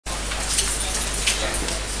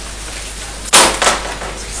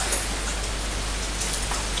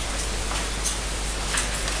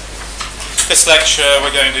This lecture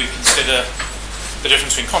we're going to consider the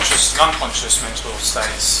difference between conscious and unconscious mental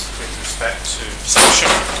states with respect to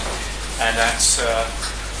perception, and that's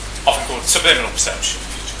often called subliminal perception,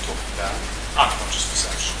 which we're talking about unconscious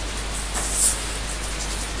perception.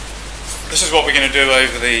 This is what we're going to do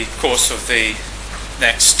over the course of the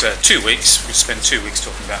next 2 weeks. We'll spend 2 weeks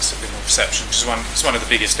talking about subliminal perception, which is one of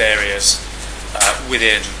the biggest areas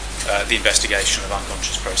within the investigation of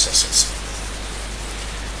unconscious processes.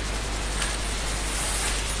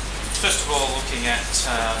 First of all, looking at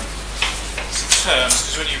some terms,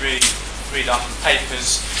 because when you read up in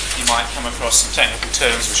papers, you might come across some technical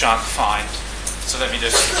terms which aren't defined. So let me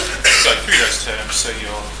just go through those terms so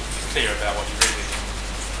you're clear about what you're reading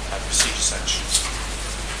in the procedure section.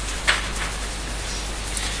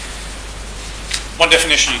 One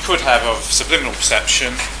definition you could have of subliminal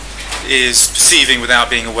perception is perceiving without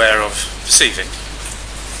being aware of perceiving.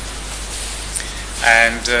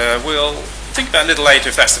 And we'll think about a little later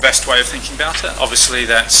if that's the best way of thinking about it. Obviously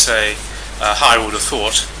that's a higher order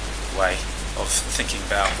thought way of thinking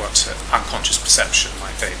about what unconscious perception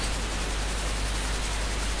might be.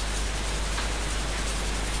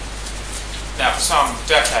 Now, for some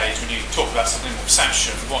decades, when you talk about subliminal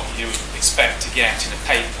perception, what you would expect to get in a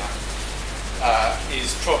paper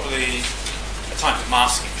is probably a type of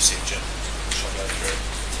masking procedure, which I'll go through.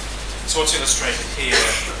 So what's illustrated here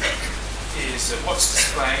is what's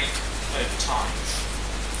displayed over time,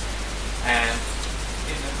 and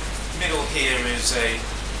in the middle here is a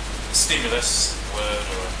stimulus, a word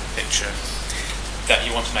or a picture, that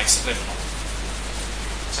you want to make subliminal.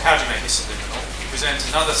 So how do you make it subliminal? You present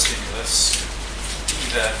another stimulus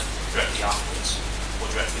either directly afterwards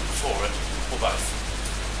or directly before it, or both,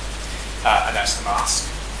 and that's the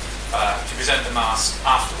mask. If you present the mask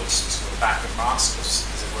afterwards, it's called a backward mask, as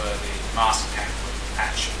it were, the masking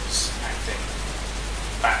action is acting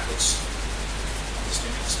backwards on the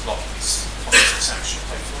stimulus, blocking this conscious perception,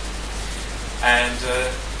 hopefully. And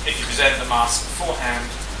if you present the mask beforehand,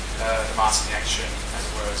 the masking action, as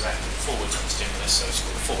it were, is acting forwards on the stimulus, so it's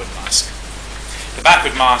called a forward mask. The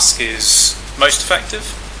backward mask is most effective,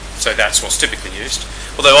 so that's what's typically used,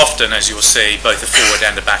 although often, as you'll see, both a forward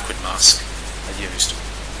and a backward mask are used.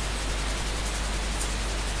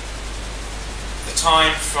 The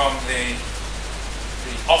time from the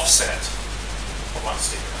offset of one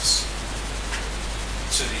stimulus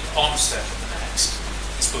to the onset of the next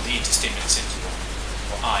is called the interstimulus interval,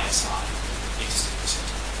 or ISI, interstimulus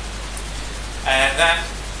interval. And that,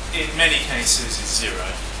 in many cases, is zero.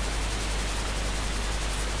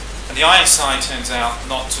 And the ISI turns out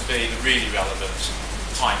not to be the really relevant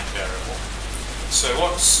timing variable. So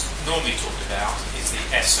what's normally talked about is the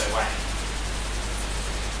SOA,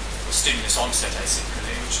 or stimulus onset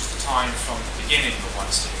asynchrony, which is the time from the beginning of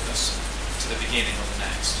one stimulus to the beginning of the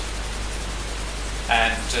next.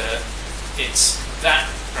 And it's that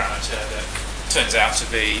parameter that turns out to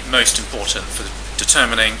be most important for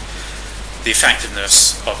determining the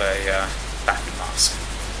effectiveness of a backward mask.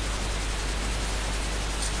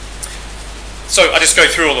 So I just go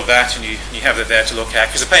through all of that, and you have it there to look at,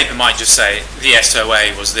 because the paper might just say the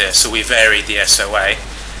SOA was this, so we varied the SOA,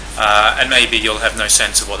 and maybe you'll have no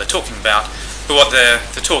sense of what they're talking about. But what they're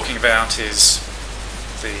talking about is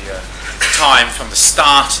the time from the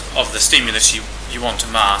start of the stimulus you want to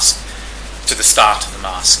mask to the start of the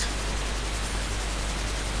mask.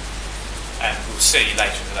 And we'll see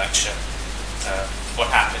later in the lecture what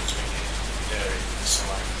happens when you vary this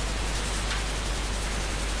way.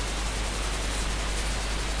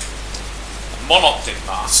 A monoptic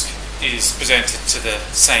mask is presented to the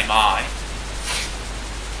same eye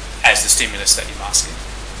as the stimulus that you're masking.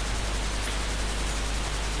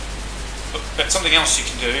 But something else you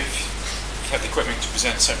can do, if you have the equipment to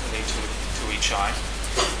present separately to each eye,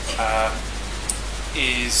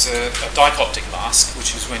 is a dicoptic mask,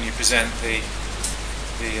 which is when you present the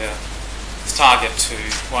target to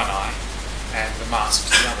one eye and the mask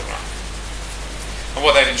to the other eye. And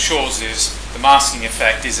what that ensures is the masking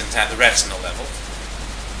effect isn't at the retinal level,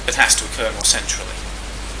 but has to occur more centrally.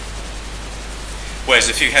 Whereas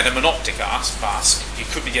if you had a monoptic mask, you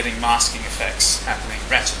could be getting masking effects happening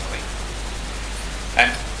retinally.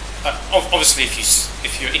 And obviously,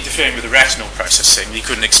 if you're interfering with the retinal processing, you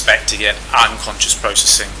couldn't expect to get unconscious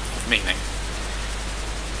processing of meaning.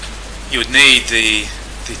 You would need the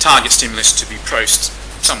target stimulus to be processed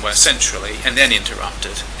somewhere centrally and then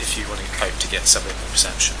interrupted if you want to hope to get subliminal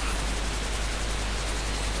perception.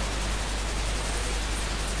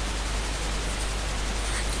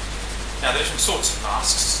 Now, there are different sorts of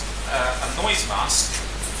masks. A noise mask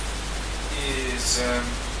is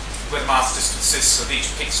where the mask just consists of each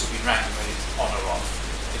pixel being randomly on or off.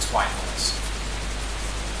 It it's white noise.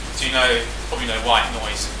 So probably know white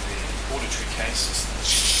noise in the auditory case.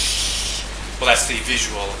 Well, that's the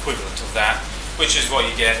visual equivalent of that, which is what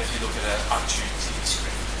you get if you look at an untuned TV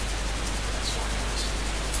screen. That's white noise.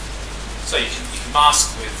 So you can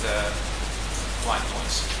mask with white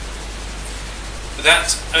noise. But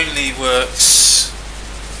that only works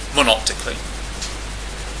monoptically,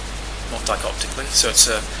 not dioptically. So it's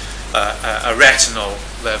a retinal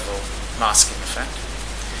level masking effect,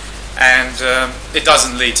 and it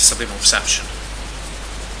doesn't lead to subliminal perception.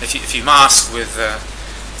 If you mask with a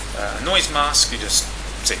noise mask,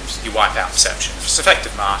 you wipe out perception. If it's an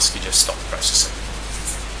effective mask, you just stop processing.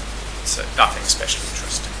 So nothing especially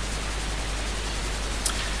interesting.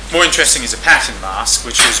 More interesting is a pattern mask,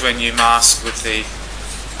 which is when you mask with the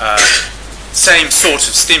same sort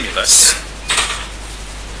of stimulus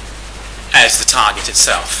as the target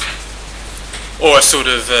itself, or a sort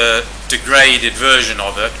of degraded version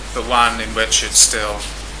of it, but one in which it still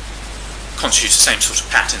constitutes the same sort of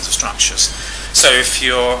patterns or structures. So if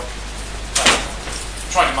you're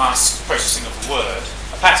trying to mask processing of a word,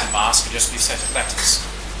 a pattern mask could just be a set of letters.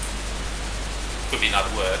 Could be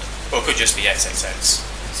another word, or it could just be XXX.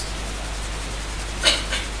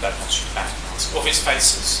 That constitutes a pattern mask. Or if it's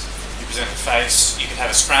faces, you present a face, you could have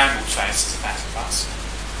a scrambled face as a pattern mask,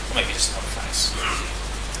 or maybe just another face.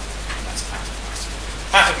 And that's a pattern mask.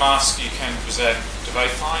 Pattern mask you can present to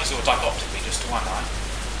both eyes or dioptically, just to one eye,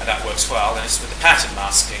 and that works well. And it's with the pattern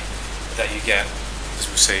masking that you get, as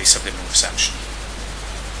we'll see, subliminal perception.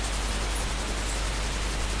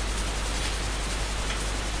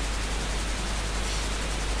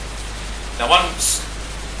 Now, one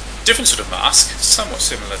different sort of mask, somewhat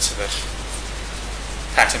similar to the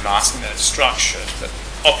pattern masking, that's structured, that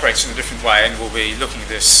operates in a different way, and we'll be looking at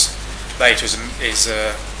this later, is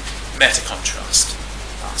a meta-contrast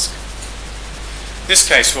mask. In this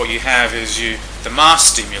case, what you have is the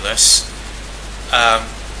mask stimulus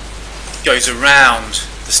goes around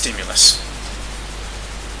the stimulus.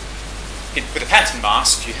 With a pattern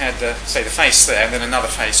mask, you had, say, the face there, and then another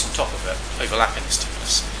face on top of it, overlapping the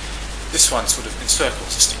stimulus. This one sort of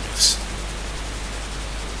encircles the stimulus.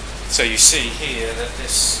 So you see here that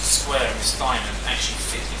this square and this diamond actually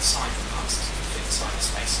fit inside the mask, fit inside the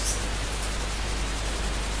spaces there.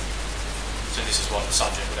 So this is what the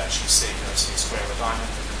subject would actually see. They'll see a square of a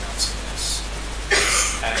diamond, and then they'll see this.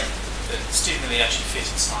 And the stimuli actually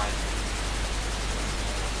fit inside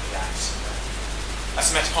the axis.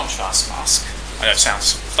 That's a meta-contrast mask. I know it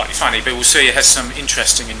sounds slightly funny, but we'll see it has some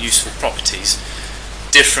interesting and useful properties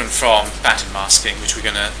different from pattern masking, which we're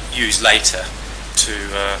going to use later to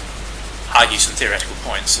argue some theoretical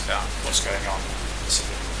points about what's going on in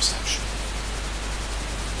subliminal perception.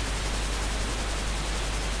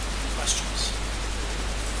 Questions?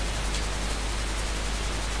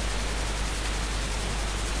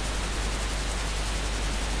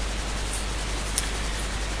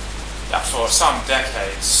 Now, for some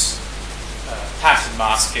decades, pattern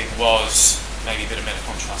masking was, maybe a bit of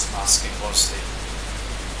meta-contrast masking was the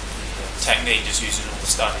technique just used in all the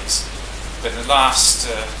studies. But in the last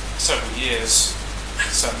several years,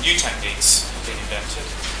 some new techniques have been invented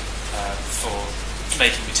for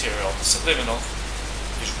making material subliminal,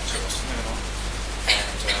 visual material subliminal,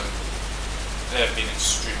 and they have been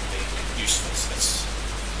extremely useful. So let's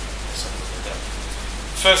have a look at them.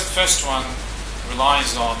 First one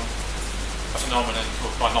relies on a phenomenon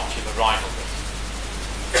called binocular rivalry.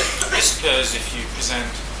 This occurs if you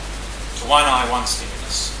present to one eye one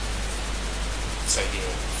stimulus, say here,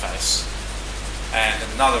 face, and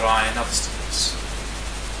another eye, another stimulus,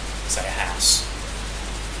 say a house.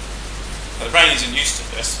 Now, the brain isn't used to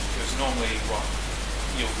this because normally what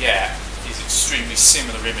you'll get is extremely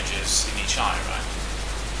similar images in each eye, right?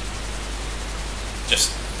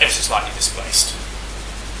 Just ever so slightly displaced.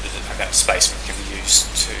 And that displacement can be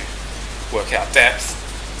used to work out depth.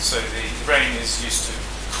 So the brain is used to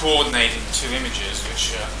coordinating two images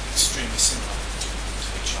which are extremely similar to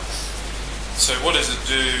each other. So what does it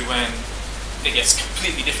do when it gets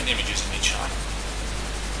completely different images in each eye?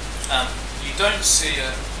 You don't see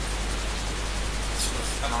a sort of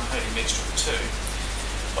an unholy mixture of the two.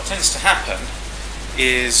 What tends to happen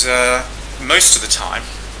is most of the time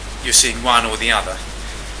you're seeing one or the other.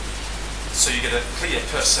 So you get a clear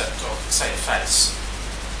percept of, say, a face.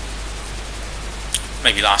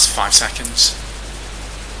 Maybe lasts 5 seconds,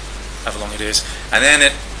 however long it is, and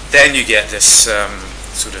then you get this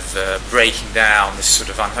sort of breaking down, this sort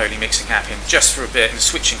of unholy mixing happening just for a bit in the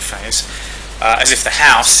switching phase, as if the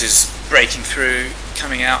house is breaking through,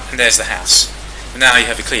 coming out, and there's the house. And now you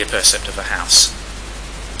have a clear percept of a house.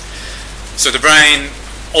 So the brain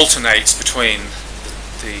alternates between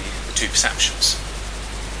the two perceptions.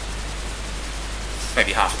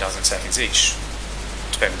 Maybe half a dozen seconds each,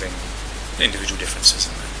 depending on individual differences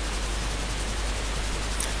in there.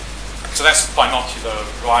 So that's binocular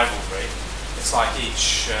rivalry. It's like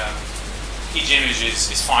each image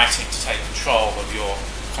is fighting to take control of your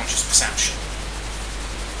conscious perception.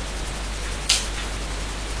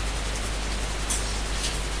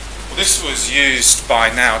 Well, this was used by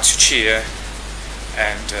now Tuchia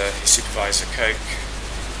and his supervisor Koch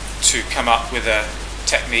to come up with a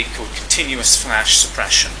technique called continuous flash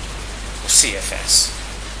suppression, or CFS,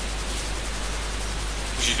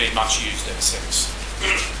 which has been much used ever since.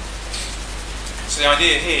 So the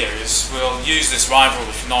idea here is we'll use this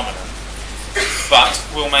rivalry phenomenon, but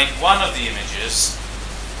we'll make one of the images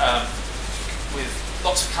with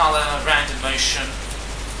lots of colour, random motion,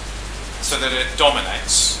 so that it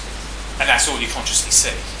dominates, and that's all you consciously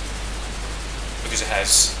see, because it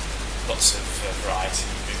has lots of variety,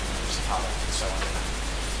 movements, colour, and so on.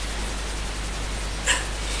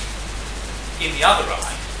 In the other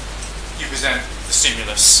eye, you present the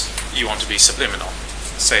stimulus you want to be subliminal,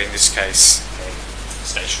 say in this case a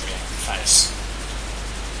stationary face.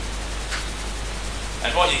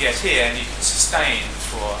 And what you get here, and you can sustain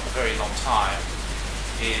for a very long time,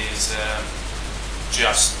 is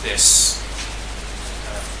just this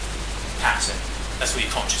pattern. That's what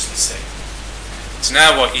you consciously see. So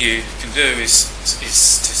now what you can do is to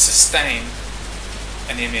sustain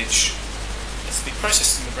an image that's been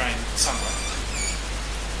processed in the brain somewhere,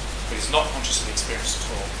 but is not consciously experienced at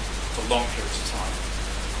all for long periods of time,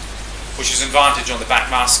 which is an advantage on the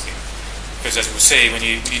backmasking, because as we'll see, when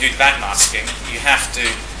you do the backmasking, you have to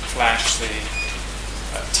flash the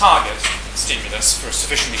target stimulus for a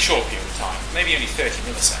sufficiently short period of time, maybe only 30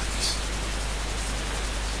 milliseconds.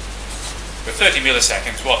 For 30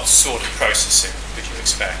 milliseconds, what sort of processing would you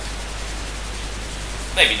expect?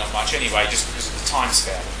 Maybe not much anyway, just because of the time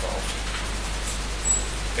scale involved.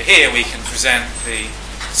 But here we can present the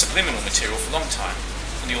subliminal material for a long time,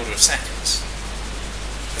 on the order of seconds,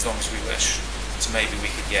 as long as we wish. So maybe we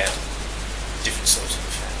could get different sorts of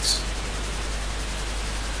effects.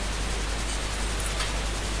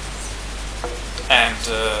 And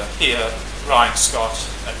here, Ryan Scott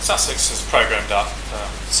at Sussex has programmed up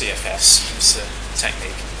CFS, this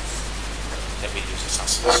technique that we use at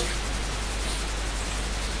Sussex.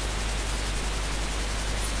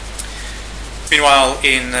 Meanwhile,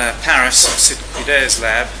 in Paris, at Sid Quider's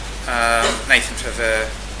lab, Nathan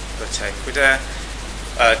Quider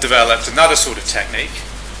developed another sort of technique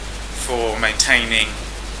for maintaining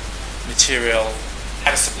material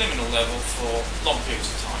at a subliminal level for long periods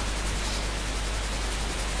of time.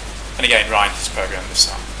 And again, Ryan has programmed this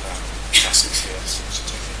up. Sussex here, so it's a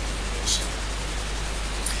technique also.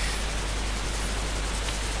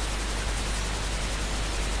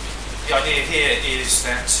 The idea here is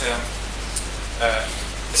that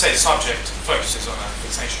let's say the subject focuses on a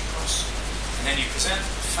fixation cross, and then you present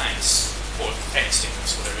a face, or any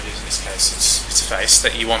stimulus, whatever it is, in this case it's a face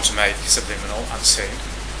that you want to make subliminal, unseen.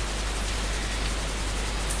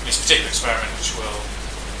 In this particular experiment, which we'll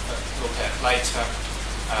look at later,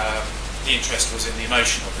 the interest was in the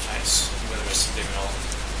emotion of the face, whether a subliminal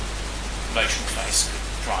emotional face could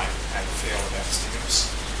drive how you feel about the stimulus.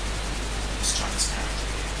 This Chinese character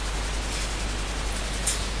here.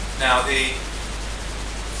 Now the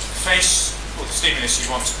face, or the stimulus you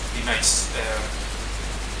want to be made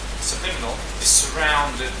subliminal, is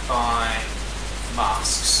surrounded by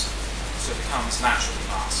masks, so it becomes naturally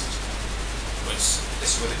masked. This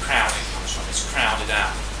is where the crowding comes from. It's crowded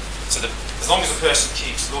out. So that as long as the person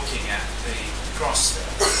keeps looking at the cross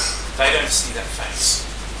there, they don't see that face.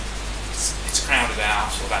 It's crowded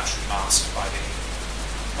out or naturally masked by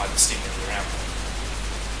the stimuli around them.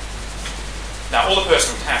 Now, all the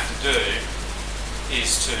person would have to do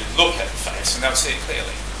is to look at the face, and they'll see it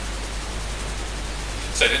clearly.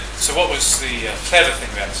 So what was the clever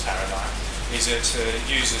thing about this paradigm is it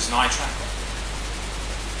uses an eye tracker.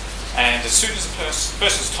 And as soon as the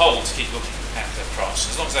person is told to keep looking at the cross,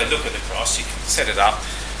 as long as they look at the cross, you can set it up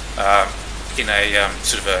in a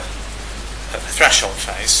sort of a threshold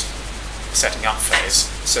phase, setting up phase,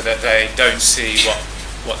 so that they don't see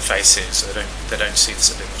what the face is, so they don't see the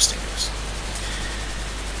subliminal stimulus.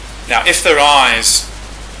 Now, if their eyes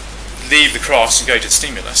leave the cross and go to the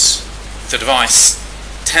stimulus, the device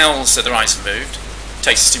tells that their eyes have moved,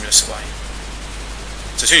 takes the stimulus away.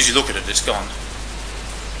 So as soon as you look at it, it's gone.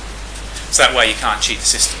 So that way you can't cheat the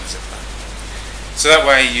system, as it were. So that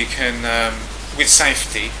way you can, with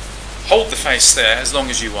safety, hold the face there as long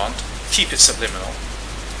as you want, keep it subliminal,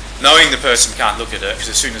 knowing the person can't look at it, because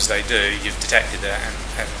as soon as they do, you've detected it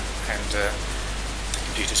and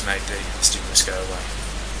computers made the stimulus go away.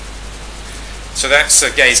 So that's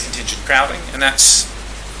gaze contingent crowding, and that's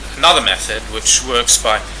another method which works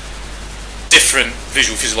by different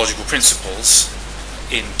visual physiological principles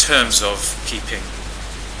in terms of keeping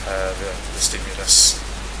the stimulus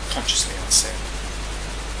consciously unseen.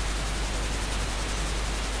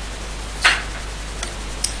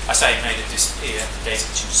 I say it made it disappear, gaze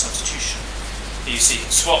contingent substitution. Here you see,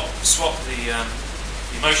 swap the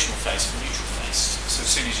emotional face for neutral face. So as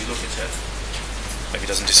soon as you look at it, maybe it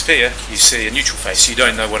doesn't disappear, you see a neutral face. You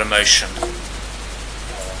don't know what emotion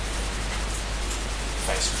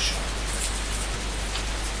face will show.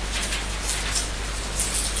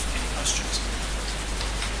 Any questions?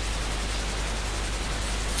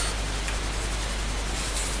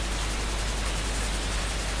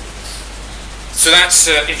 So that's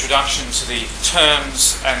introduction to the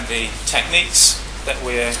terms and the techniques that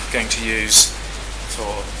we're going to use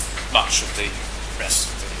for much of the rest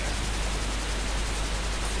of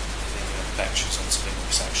the lectures on subliminal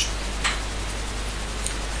perception.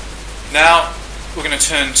 Now we're going to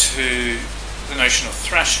turn to the notion of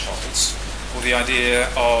thresholds, or the idea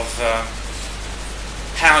of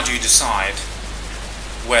how do you decide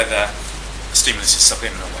whether a stimulus is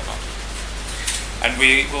subliminal or not. And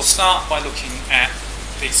we will start by looking at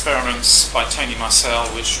the experiments by Tony Marcel,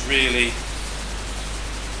 which really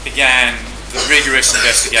began the rigorous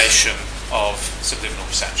investigation of subliminal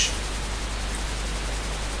perception.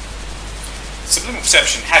 Subliminal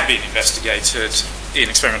perception had been investigated in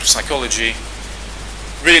experimental psychology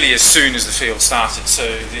really as soon as the field started. So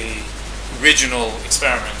the original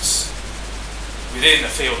experiments within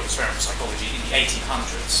the field of experimental psychology in the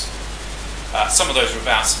 1800s, some of those were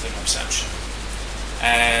about subliminal perception.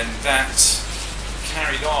 And that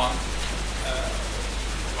carried on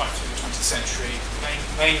right through the 20th century,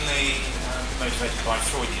 mainly motivated by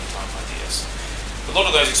Freudian type ideas. A lot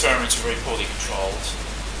of those experiments were very poorly controlled,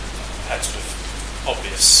 had sort of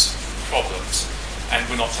obvious problems, and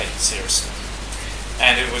were not taken seriously.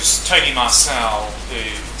 And it was Tony Marcel who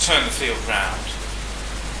turned the field round,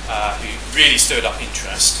 who really stirred up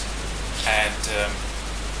interest, and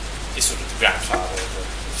is sort of the grandfather of the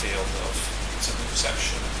field of subliminal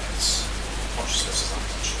perception and its conscious versus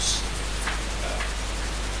unconscious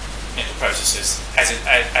mental processes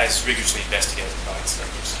as rigorously investigated by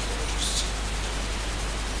experimental psychologists.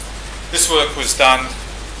 This work was done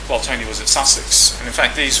while Tony was at Sussex, and in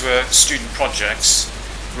fact these were student projects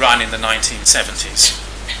run in the 1970s.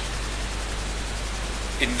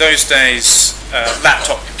 In those days,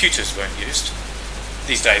 laptop computers weren't used.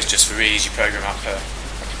 These days, just very easy, you program up a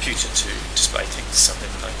computer to display things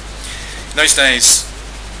subliminally. In those days,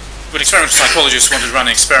 when experimental psychologists wanted to run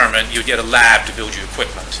an experiment, you'd get a lab to build you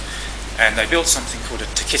equipment. And they built something called a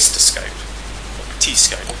tachistoscope, or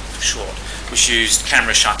T-scope for short, which used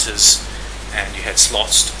camera shutters, and you had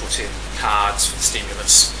slots to put in cards for the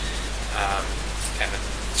stimulus, and a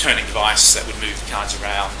turning device that would move the cards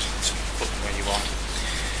around to put them where you want.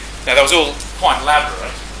 Now that was all quite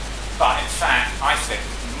elaborate, but in fact I think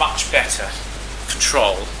much better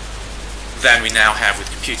control than we now have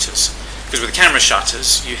with computers. Because with the camera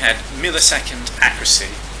shutters, you had millisecond accuracy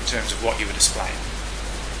in terms of what you were displaying.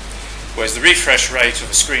 Whereas the refresh rate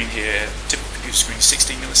of a screen here, typical computer screen, is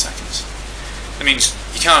 16 milliseconds. That means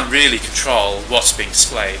you can't really control what's being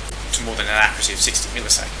displayed to more than an accuracy of 60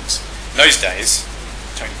 milliseconds. In those days,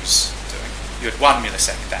 Tony was doing, you had 1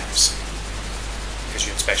 millisecond accuracy because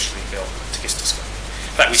you had specially built a tachistoscope.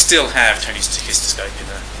 In fact, we still have Tony's tachistoscope in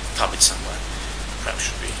a cupboard somewhere. Perhaps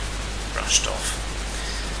should be brushed off.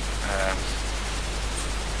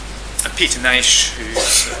 And Peter Naish,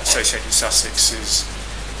 who's associated with Sussex, is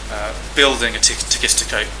building a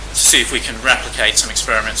tachistoscope to see if we can replicate some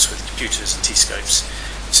experiments with computers and T-scopes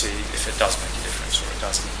to see if it does make a difference or it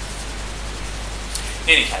doesn't.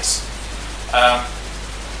 In any case,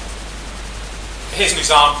 here's an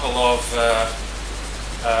example of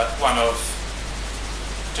one of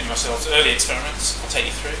Tony Marcel's early experiments. I'll take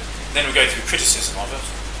you through. Then we'll go through criticism of it,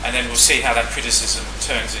 and then we'll see how that criticism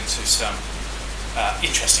turns into some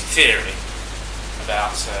interesting theory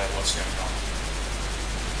about what's going on.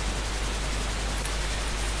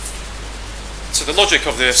 So the logic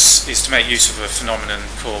of this is to make use of a phenomenon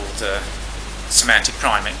called semantic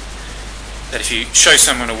priming. That if you show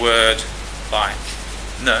someone a word like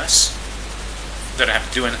nurse, they don't have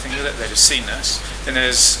to do anything with it, they just see nurse, then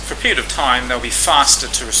for a period of time they'll be faster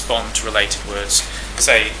to respond to related words,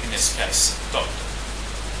 say in this case, doctor.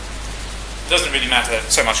 It doesn't really matter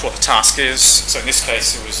so much what the task is. So in this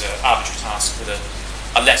case it was an arbitrary task with a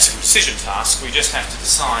lexical decision task. We just have to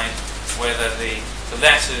decide whether the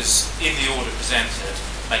letters in the order presented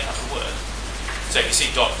make up a word. So if you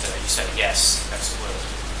see doctor, you say yes, that's a word.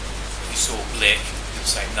 If you saw blick, you'll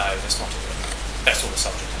say no, that's not a word. That's all the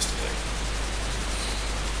subject has to do.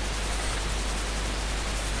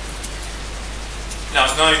 Now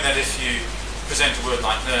it's known that if you present a word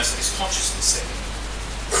like nurse that is consciously said,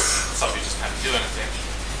 the subject doesn't have to do anything,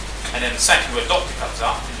 and then the second word doctor comes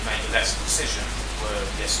up and you make a less precision word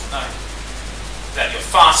yes or no, that you're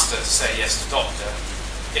faster to say yes to doctor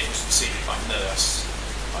if it was preceded by nurse,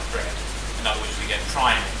 by bread. In other words, we get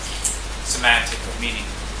priming, semantic or meaning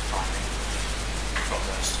priming from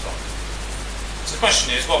nurse to doctor. So the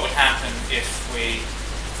question is, what would happen if we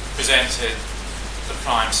presented the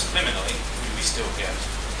prime subliminally? Would we still get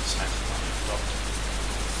semantic priming from doctor?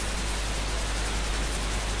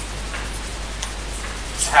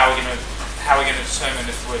 So how are we going to determine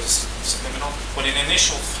if the word is subliminal? Well, in the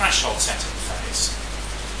initial threshold setting phase,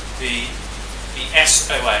 the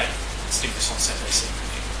SOA, stimulus onset asynchrony,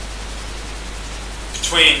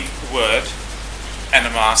 between the word and the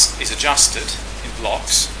mask is adjusted in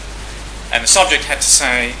blocks, and the subject had to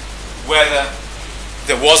say whether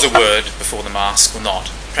there was a word before the mask or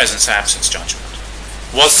not. Presence absence judgment.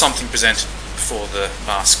 Was something presented before the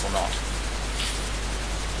mask or not?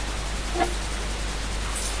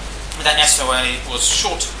 That SOA was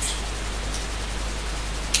shortened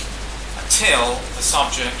until the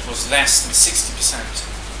subject was less than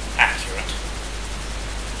 60% accurate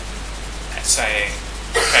at saying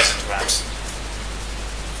present or absent.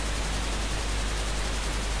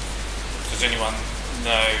 Does anyone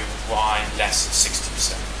know why less than 60%?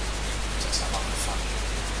 Does that sound like fun?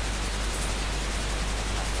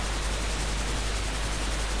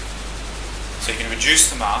 So you can reduce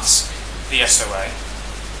the mask, the SOA,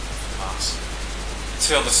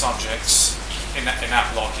 until the subjects in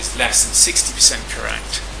that block is less than 60%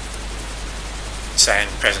 correct, saying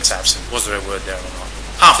present absent. Was there a word there or not?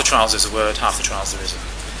 Half the trials there's a word, half the trials there isn't.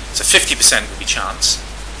 So 50% would be chance.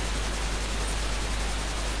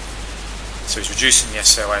 So he's reducing the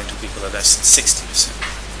SOA until people are less than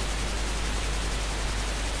 60%.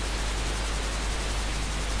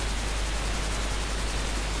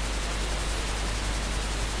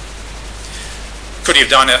 Could he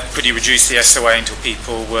have done it? Could he reduce the SOA until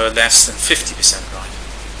people were less than 50% right?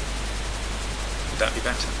 Would that be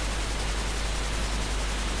better?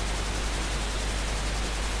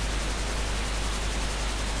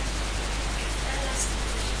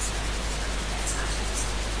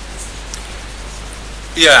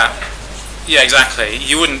 Yeah, exactly.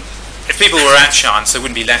 You wouldn't. If people were at chance, they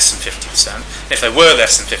wouldn't be less than 50%. If they were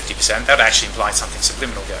less than 50%, that would actually imply something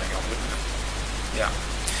subliminal going on, wouldn't it? Yeah.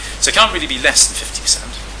 So it can't really be less than 50%.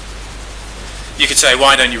 You could say,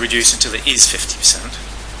 why don't you reduce until it is 50%?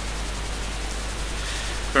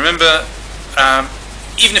 Remember,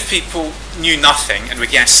 even if people knew nothing and were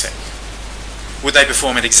guessing, would they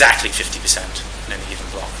perform at exactly 50% in any given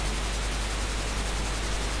block?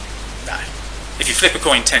 No. If you flip a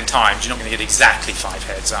coin 10 times, you're not going to get exactly 5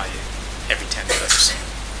 heads, are you? Every 10 flips.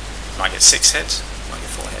 You might get 6 heads, you might get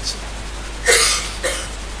 4 heads.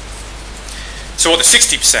 So what the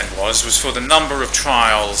 60% was for the number of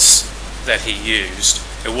trials that he used,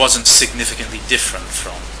 it wasn't significantly different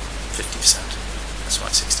from 50%. That's why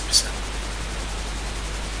it's 60%.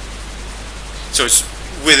 So it's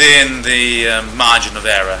within the margin of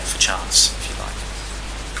error for chance, if you like.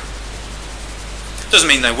 Doesn't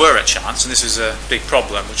mean they were at chance, and this is a big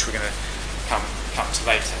problem which we're going to come to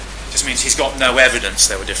later. It just means he's got no evidence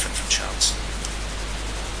they were different from chance.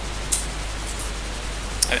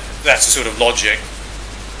 That's the sort of logic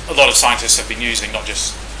a lot of scientists have been using, not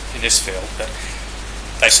just in this field, but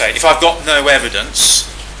they say, if I've got no evidence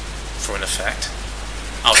for an effect,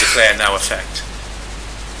 I'll declare no effect.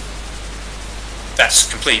 That's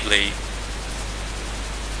completely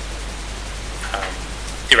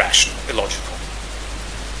irrational, illogical.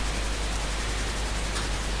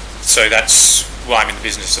 So that's why I'm in the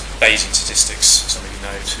business of Bayesian statistics, some of you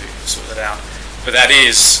know, to sort that out. But that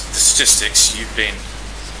is the statistics you've been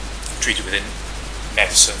treated within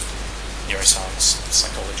medicine, neuroscience,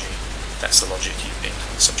 psychology. That's the logic you've been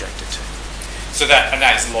subjected to. So that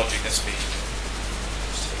is the logic that's been used here.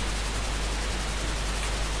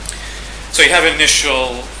 So you have an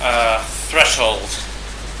initial threshold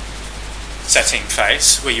setting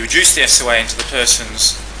phase where you reduce the SOA into the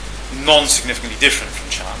person's non-significantly different from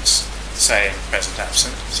chance, saying present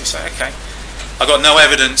absent. So you say, okay, I've got no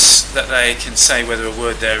evidence that they can say whether a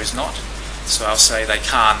word there is not, so I'll say they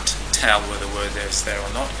can't tell whether a word there is there or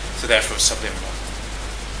not, so therefore it's subliminal.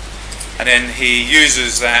 And then he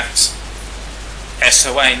uses that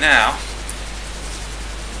SOA now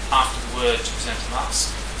after the word to present a mask,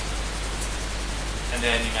 and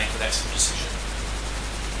then you make a lesser precision.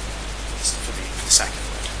 for the second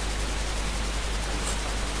word.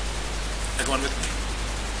 Everyone with me?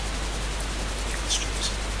 Any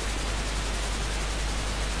questions?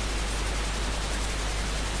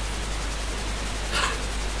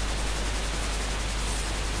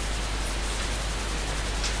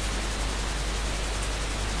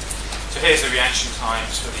 So here's the reaction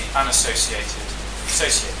times for the unassociated,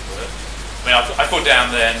 associated word. I mean, I put down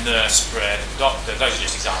there nurse, bread, and doctor. Those are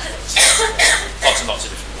just examples. Lots and lots of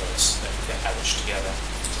different words that get averaged together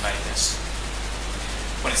to make this.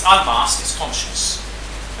 When it's unmasked, it's conscious.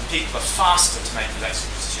 And people are faster to make the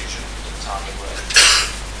lexical substitution to the target word.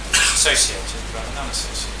 It's associated rather than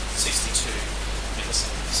unassociated. 62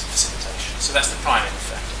 milliseconds facilitation. So that's the priming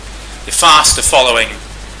effect. You're faster following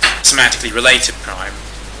semantically related prime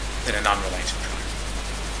than an unrelated prime.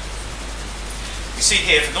 You see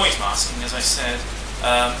here for noise masking, as I said,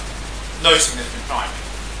 no significant priming.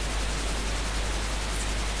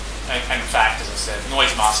 And in fact, as I said,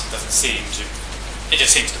 noise masking doesn't seem to, it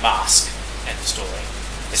just seems to mask, end of story.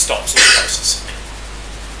 It stops all the processing.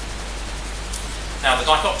 Now the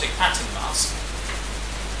dipoptic pattern mask,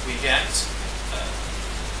 we get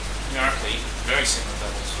numerically very similar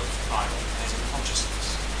levels of priming as in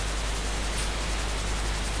consciousness.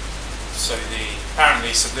 So the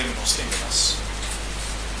apparently subliminal stimulus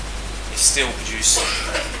is still producing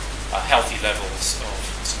healthy levels of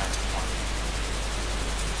semantic priming,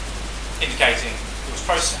 indicating it was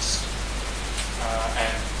processed,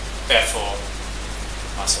 and therefore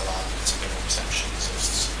I still argue that subliminal perception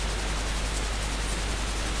exists.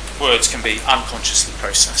 Words can be unconsciously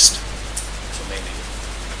processed for meaning.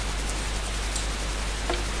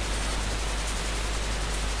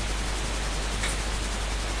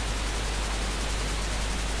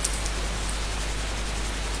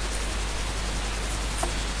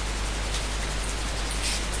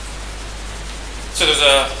 So there's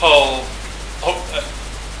a whole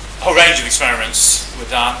range of experiments were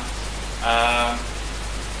done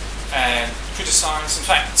and criticised. In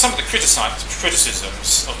fact, some of the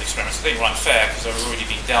criticisms of the experiments I think were unfair because they were already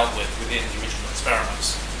being dealt with within the original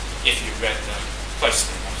experiments if you read them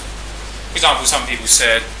closely enough. For example, some people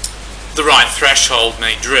said the right threshold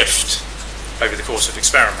may drift over the course of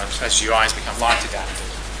experiment as your eyes become light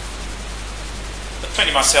adapted. But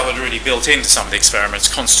Tony Marcel had already built into some of the experiments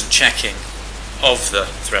constant checking of the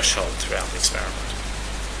threshold throughout the experiment.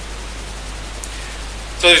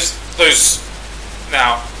 So those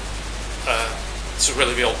now sort of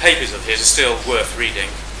relatively old papers of his are still worth reading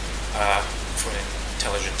for an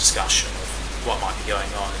intelligent discussion of what might be going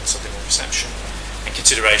on in subliminal perception and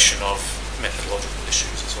consideration of methodological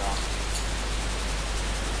issues as well.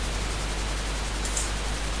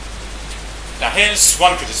 Now here's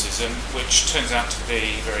one criticism which turns out to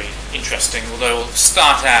be very interesting, although it will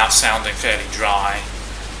start out sounding fairly dry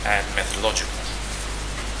and methodological.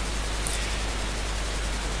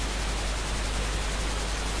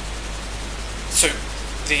 So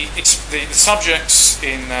the subjects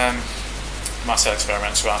in Marcel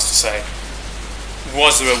experiments were asked to say,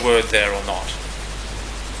 was there a word there or not?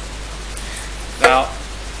 Now,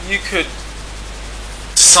 you could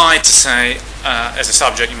decide to say, as a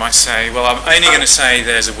subject, you might say, well, I'm only going to say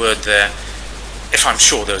there's a word there if I'm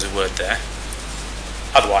sure there's a word there.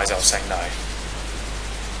 Otherwise, I'll say no.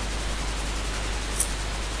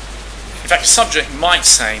 In fact, a subject might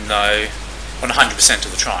say no on 100%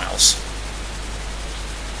 of the trials.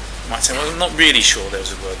 You might say, well, I'm not really sure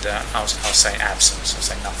there's a word there. I'll say absence. I'll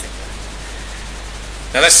say nothing there.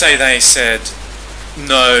 Now, let's say they said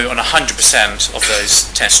no on 100% of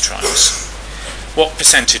those test trials. What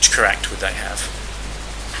percentage correct would they have?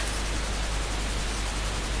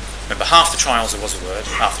 Remember, half the trials there was a word,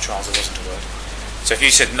 half the trials there wasn't a word. So if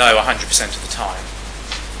you said no 100% of the time,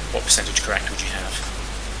 what percentage correct would you have?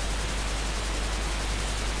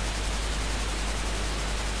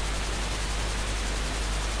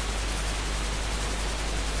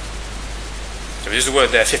 So if there's a word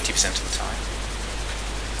there 50% of the time,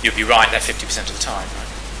 you'd be right there 50% of the time, right?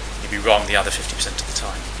 You'd be wrong the other 50% of the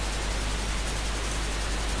time.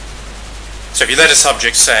 So if you let a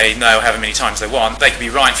subject say no however many times they want, they could be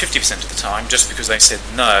right 50% of the time just because they said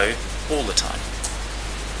no all the time.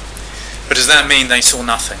 But does that mean they saw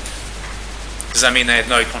nothing? Does that mean they had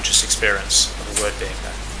no conscious experience of a word being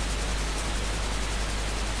there?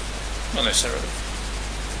 Not necessarily.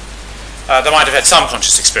 They might have had some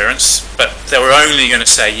conscious experience, but they were only going to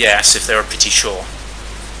say yes if they were pretty sure.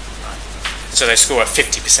 Right. So they score at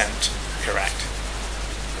 50% correct.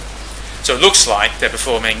 So it looks like they're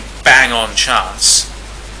performing bang-on chance,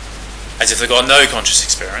 as if they've got no conscious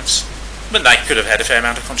experience, but they could have had a fair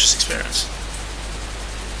amount of conscious experience.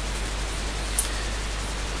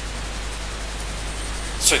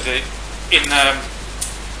 in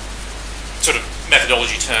sort of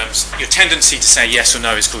methodology terms, your tendency to say yes or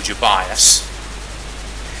no is called your bias.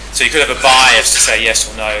 So you could have a bias to say yes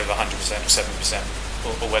or no of 100% or 70%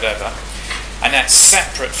 or whatever, and that's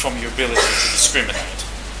separate from your ability to discriminate,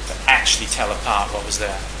 to actually tell apart what was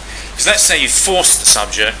there. Because let's say you force the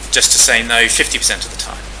subject just to say no 50% of the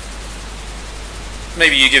time.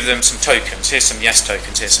 Maybe you give them some tokens. Here's some yes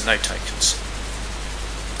tokens, here's some no tokens.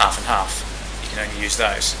 Half and half. You can only use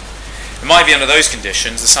those. It might be under those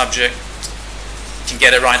conditions the subject can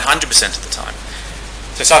get it right 100% of the time.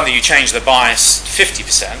 So suddenly you change the bias to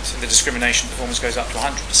 50% and the discrimination performance goes up to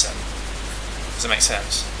 100%. Does that make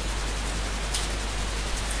sense?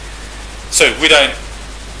 So we don't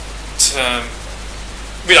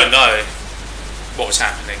know what was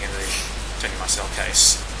happening in the Tony Marcel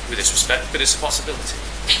case with this respect, but it's a possibility.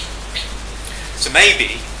 So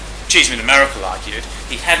maybe, Cheeseman and Miracle argued,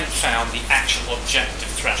 he hadn't found the actual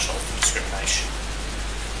objective threshold for discrimination.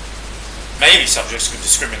 Maybe subjects could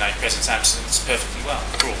discriminate presence-absence perfectly well.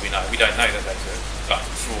 For all we know, we don't know that they could, but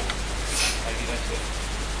for all, maybe they could.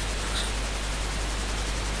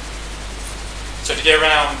 So to get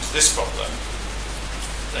around this problem,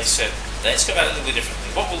 they said, let's go about it a little bit differently.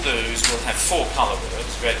 What we'll do is we'll have 4 colour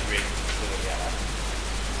words, red, green, blue and yellow.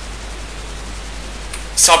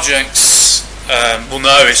 Subjects will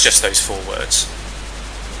know it's just those 4 words.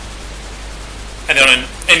 And then on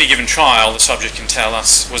any given trial, the subject can tell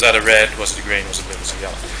us, was that a red, was it a green, was it blue, was it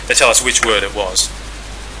yellow? They tell us which word it was.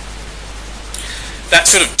 That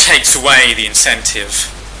sort of takes away the incentive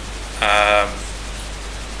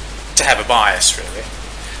to have a bias, really.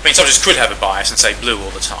 I mean, subjects could have a bias and say blue all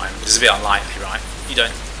the time, but it's a bit unlikely, right? You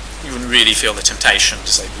wouldn't really feel the temptation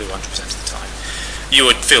to say blue 100% of the time. You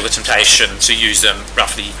would feel the temptation to use them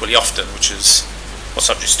roughly equally often, which is what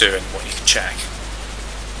subjects do and what you can check.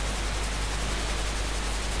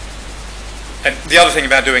 And the other thing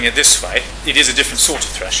about doing it this way, it is a different sort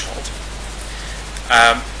of threshold.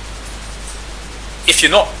 If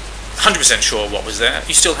you're not 100% sure what was there,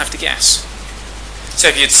 you still have to guess. So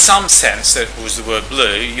if you had some sense that it was the word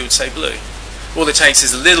blue, you would say blue. All it takes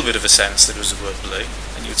is a little bit of a sense that it was the word blue,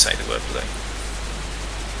 and you would say the word blue.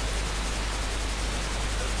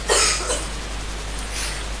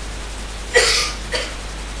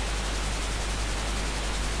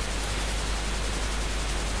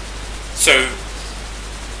 So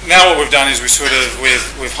now what we've done is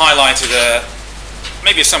we've highlighted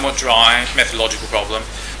maybe a somewhat dry methodological problem,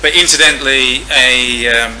 but incidentally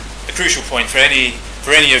a crucial point for any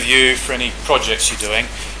of you, for any projects you're doing,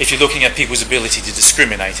 if you're looking at people's ability to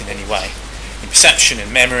discriminate in any way, in perception,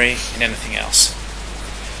 in memory, in anything else.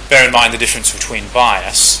 Bear in mind the difference between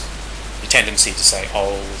bias, your tendency to say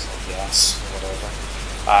oh or yes or whatever,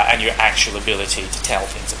 and your actual ability to tell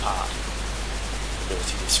things apart,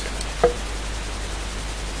 ability to discriminate.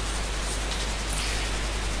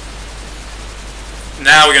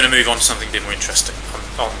 Now we're going to move on to something a bit more interesting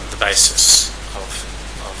on the basis of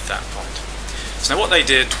that point. So now what they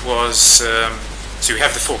did was, so we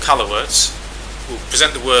have the 4 colour words, we'll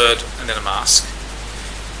present the word and then a mask,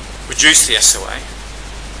 reduce the SOA,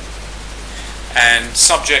 and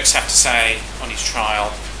subjects have to say on each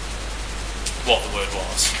trial what the word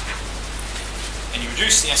was. And you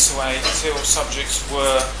reduce the SOA until subjects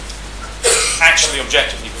were actually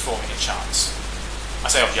objectively performing a chance. I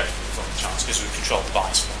say objectively performing a chance because we've controlled the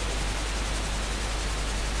bias problem.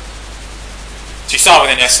 So you start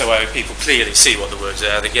with an SOA, people clearly see what the words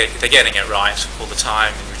are, they're getting it right all the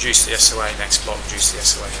time, and reduce the SOA, next block, reduce the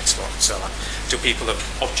SOA, next block, and so on, until people are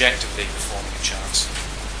objectively performing a chance.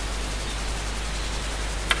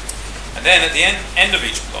 And then at the end of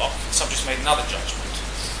each block, subjects made another judgment.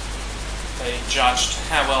 They judged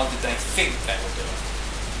how well did they think they were doing,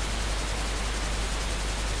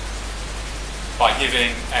 by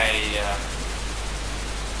giving an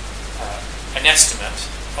estimate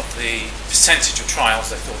of the percentage of trials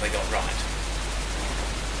they thought they got right.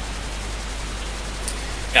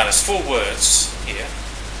 Now there's 4 words here.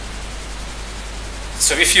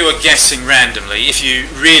 So if you were guessing randomly, if you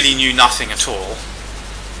really knew nothing at all,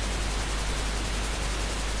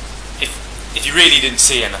 if you really didn't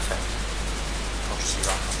see anything, consciously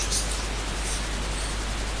or unconsciously,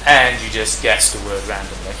 and you just guessed a word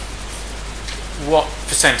randomly, what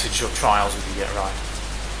percentage of trials would you get right?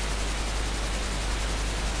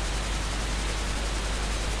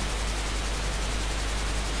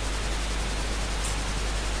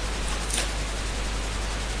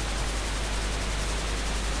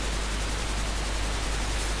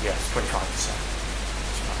 Yes, 25%.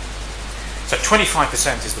 So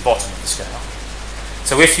 25% is the bottom of the scale.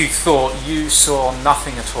 So if you thought you saw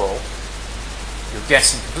nothing at all, you're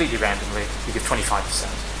guessing completely randomly, you give 25%.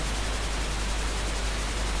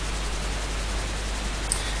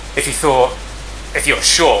 If you're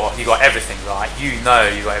sure you got everything right, you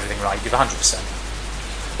got everything right, you give 100%.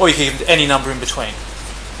 Or you can give any number in between.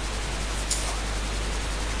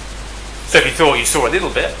 So if you thought you saw a little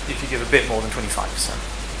bit, you could give a bit more than 25%.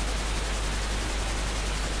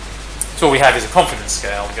 So all we have is a confidence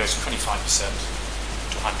scale that goes from 25%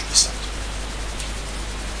 to 100%.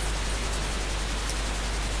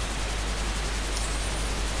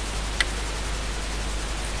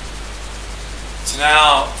 So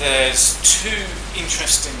now there's two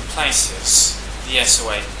interesting places the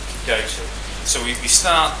SOA can go to. So we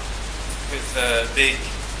start with the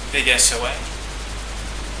big SOA,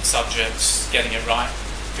 subjects getting it right,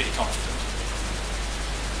 pretty confident.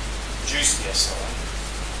 Reduce the SOA.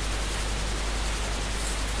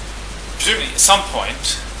 Presumably at some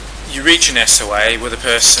point you reach an SOA where the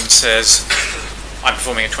person says, I'm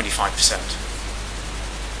performing at 25%.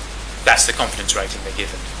 That's the confidence rating they're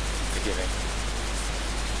giving.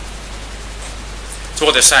 So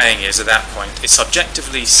what they're saying is, at that point, it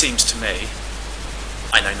subjectively seems to me,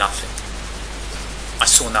 I know nothing. I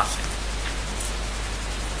saw nothing.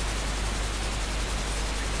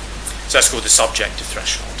 So that's called the subjective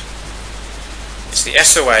threshold. It's the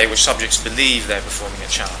SOA which subjects believe they're performing a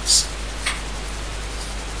chance.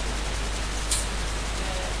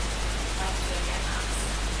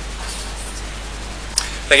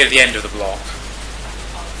 They get at the end of the block.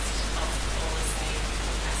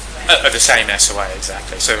 Of the same SOA,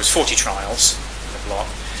 exactly. So there was 40 trials in the block.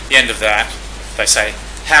 At the end of that, they say,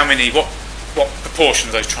 what proportion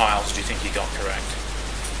of those trials do you think you got correct?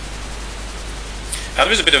 Now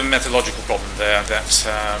there is a bit of a methodological problem there. That's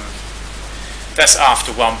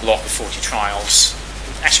after one block of 40 trials.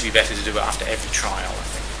 It would actually be better to do it after every trial, I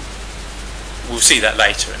think. We'll see that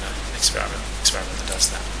later in an experiment that does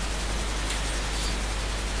that.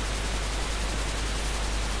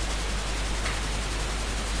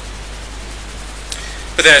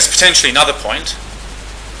 But there's potentially another point,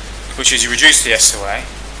 which is you reduce the SOA,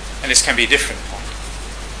 and this can be a different point,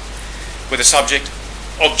 where the subject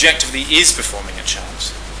objectively is performing a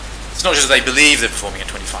chance. It's not just that they believe they're performing at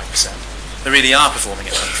 25%, they really are performing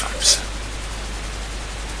at 25%.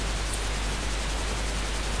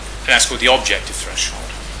 And that's called the objective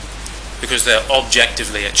threshold, because they're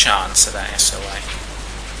objectively a chance at that SOA.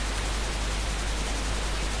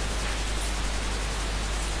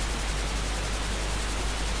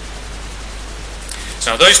 So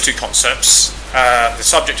now those two concepts, the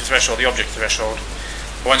subjective threshold, the objective threshold,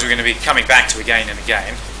 are ones we're going to be coming back to again and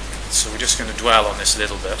again. So we're just going to dwell on this a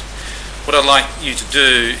little bit. What I'd like you to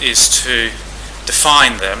do is to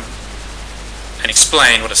define them and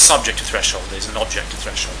explain what a subjective threshold is and an objective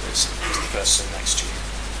threshold is to the person next to you.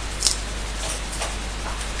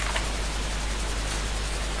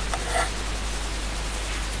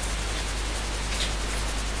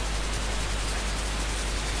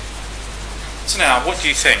 So now, what do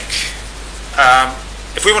you think?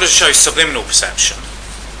 If we wanted to show subliminal perception,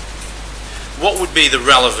 what would be the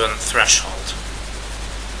relevant threshold?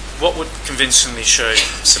 What would convincingly show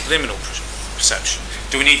subliminal perception?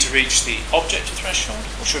 Do we need to reach the objective threshold,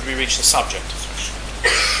 or should we reach the subjective threshold?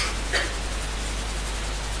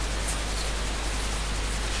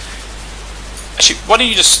 Actually, why don't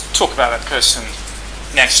you just talk about that person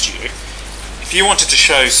next to you? If you wanted to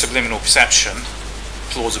show subliminal perception,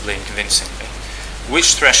 plausibly and convincingly,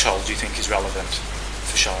 which threshold do you think is relevant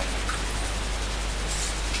for showing them?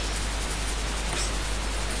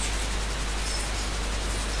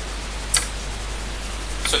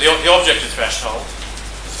 So the objective threshold,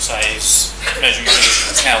 as I say, is measuring your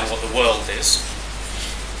ability to tell what the world is.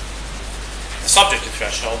 The subjective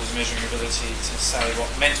threshold is measuring your ability to say what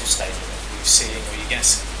mental state you're seeing or you're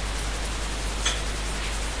guessing.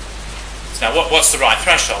 So now, what's the right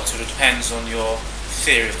threshold? So it depends on your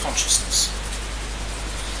theory of consciousness.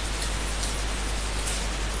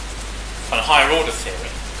 On a higher order theory,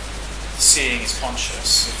 seeing is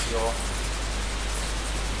conscious if you're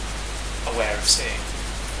aware of seeing.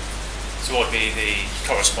 So what would be the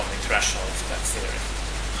corresponding threshold for that theory?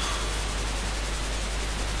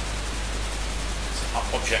 So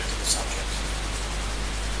objective or subjective?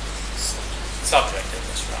 Subjective,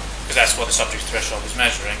 that's right. Because that's what the subject threshold is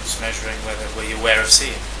measuring. It's measuring whether you're aware of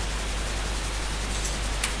seeing.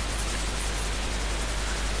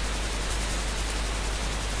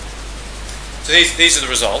 So these are the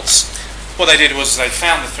results. What they did was they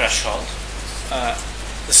found the threshold,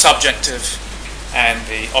 the subjective and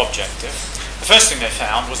the objective. The first thing they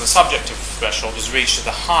found was the subjective threshold was reached at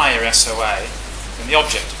the higher SOA than the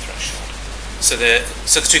objective threshold. So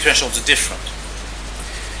the two thresholds are different.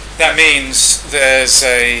 That means there's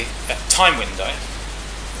a time window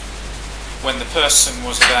when the person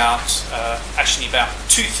was actually about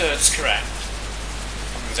 2/3 correct.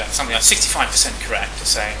 Something like 65% correct to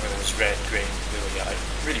saying whether it was red, green, blue or yellow.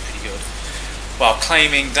 Really pretty good. While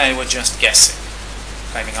claiming they were just guessing.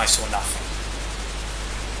 Claiming I saw nothing.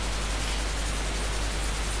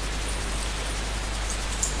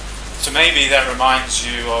 So maybe that reminds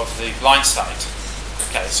you of the blind state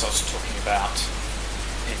case I was talking about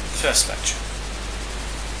in the first lecture.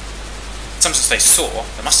 In some sense they saw,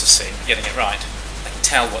 they must have seen, getting it right. They can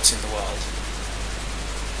tell what's in the world.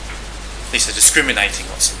 At least they're discriminating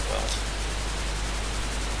what's in the world.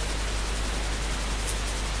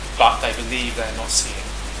 But they believe they're not seeing.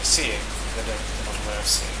 They're seeing, they're not aware of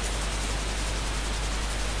seeing.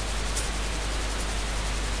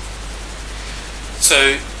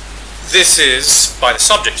 So this is, by the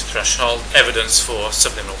subjective threshold, evidence for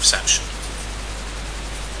subliminal perception.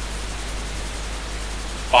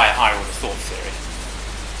 By a higher order thought theory.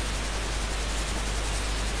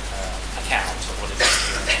 Account of what it is to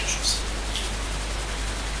be unconscious.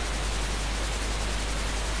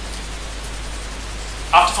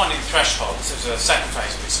 After finding the thresholds, there's a second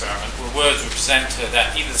phase of the experiment where words were presented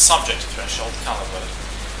at either the subjective threshold, the colour word,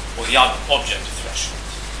 or the objective threshold.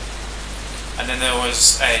 And then there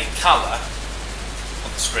was a colour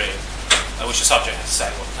on the screen, which the subject had to say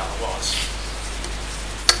what the colour was.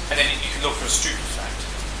 And then you can look for a Stroop effect.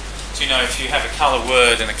 So you know, if you have a colour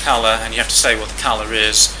word and a colour, and you have to say what the colour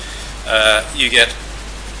is, you get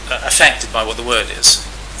affected by what the word is.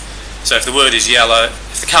 So if the word is yellow,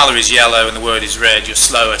 if the colour is yellow and the word is red, you're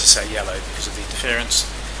slower to say yellow because of the interference.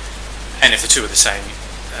 And if the two are the same,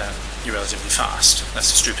 you're relatively fast. That's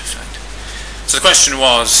the Stroop effect. So the question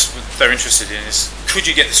was, what they're interested in is, could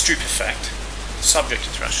you get the Stroop effect, the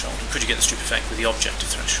subjective threshold, and could you get the Stroop effect with the objective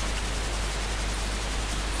threshold?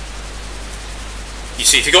 You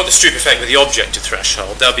see, if you got the Stroop effect with the objective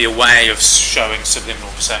threshold, there'll be a way of showing subliminal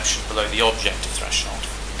perception below the objective threshold.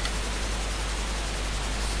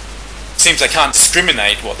 It seems they can't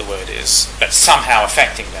discriminate what the word is, but somehow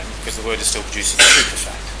affecting them because the word is still producing the Stroop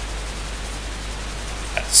effect.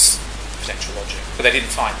 That's potential logic, but they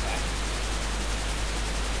didn't find that.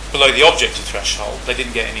 Below the objective threshold, they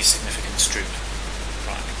didn't get any significant Stroop.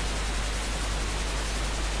 Right.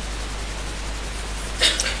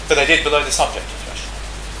 But they did below the subjective threshold.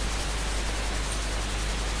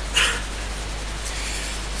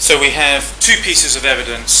 So we have two pieces of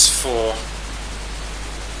evidence for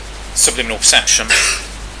subliminal perception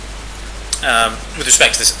with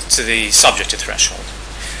respect to the subjective threshold.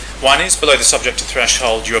 One is below the subjective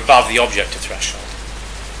threshold, you're above the objective threshold.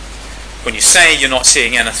 When you say you're not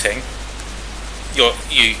seeing anything,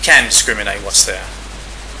 you can discriminate what's there.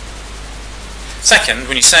 Second,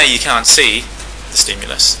 when you say you can't see the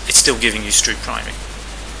stimulus, it's still giving you Stroop priming.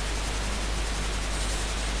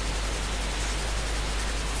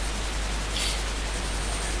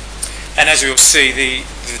 And as you'll see, the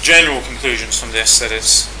general conclusions from this that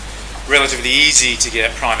it's relatively easy to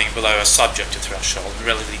get priming below a subjective threshold and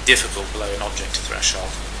relatively difficult below an objective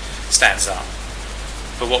threshold stands up.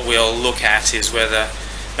 But what we'll look at is whether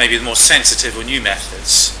maybe the more sensitive or new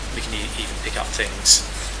methods we can even pick up things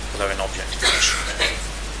below an objective threshold.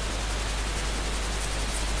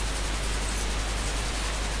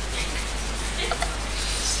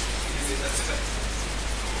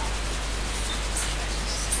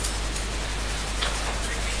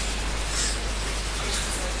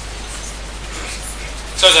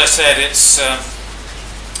 So as I said, it's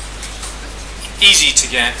easy to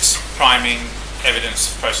get priming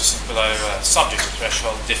evidence of processing below a subjective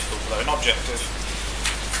threshold, difficult below an objective.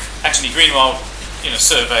 Anthony Greenwald, in a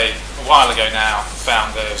survey a while ago now,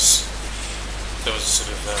 found there was sort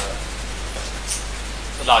of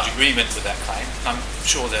a large agreement with that claim. I'm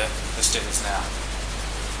sure there still is now.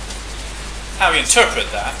 How we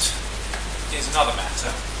interpret that is another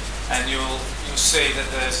matter, and you'll see that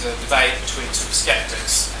there's a debate between sort of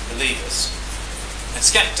skeptics and believers. And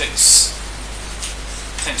skeptics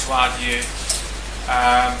tend to argue,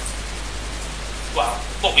 well,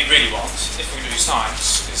 what we really want, if we're going to do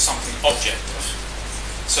science, is something objective.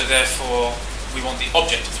 So therefore, we want the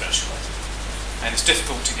objective threshold. And it's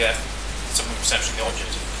difficult to get something perception the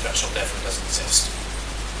objective threshold, therefore it doesn't exist.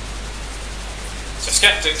 So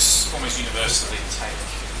skeptics almost universally take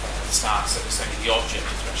the stance that it's only the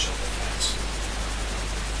objective threshold that counts.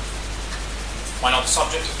 Why not the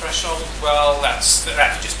subjective threshold? Well, that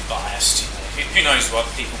could just be biased. You know, who knows what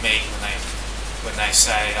people mean when they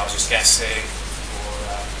say I was just guessing,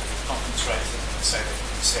 or concentrating when they say they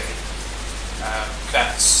couldn't see.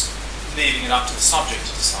 That's leaving it up to the subject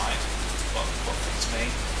to decide what things mean.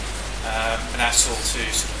 and that's all too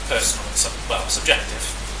sort of personal and subjective,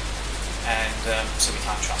 and so we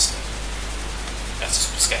can't trust it. That's a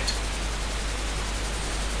sort of skeptical.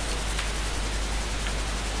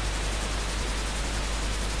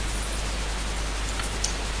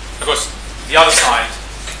 Of course, the other side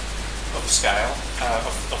of the scale,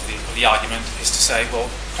 of the argument, is to say, well,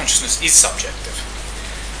 consciousness is subjective.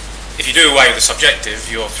 If you do away with the subjective,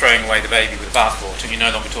 you're throwing away the baby with the bathwater, and you're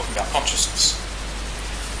no longer talking about consciousness.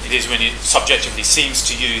 It is when it subjectively seems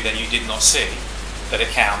to you that you did not see that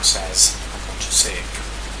it counts as unconscious seeing.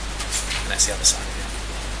 And that's the other side of it.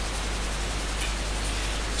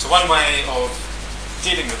 So one way of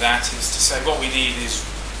dealing with that is to say what we need is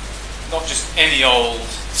not just any old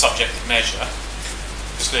subjective measure,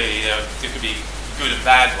 because clearly there could be good and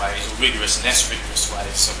bad ways, or rigorous and less rigorous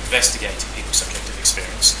ways of investigating people's subjective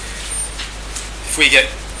experience. If we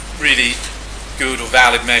get really good or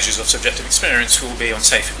valid measures of subjective experience, we'll be on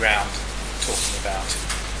safer ground talking about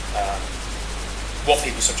what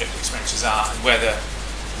people's subjective experiences are and whether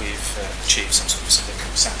we've achieved some sort of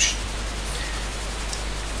subliminal sanction.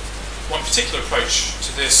 One particular approach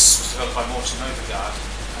to this was developed by Morton Overgaard.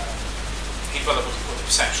 He developed what he called the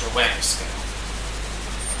perceptual awareness scale.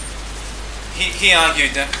 He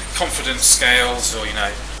argued that confidence scales, or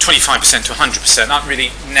 25% to 100%, aren't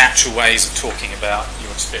really natural ways of talking about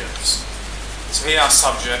your experience. So he asked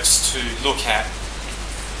subjects to look at,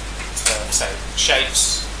 say,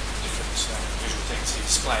 shapes, different visual things he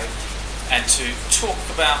displayed, and to talk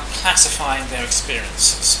about classifying their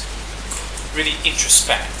experiences. Really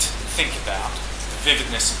introspect, think about the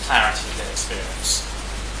vividness and clarity of their experience.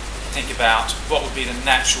 Think about what would be the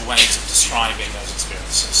natural ways of describing those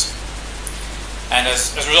experiences. And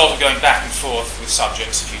as a result of going back and forth with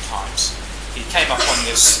subjects a few times, he came up on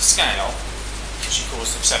this scale, which he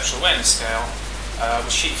calls the perceptual awareness scale,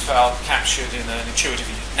 which he felt captured in an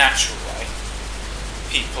intuitively natural way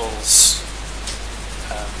people's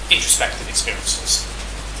introspective experiences.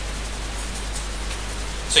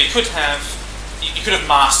 So you could have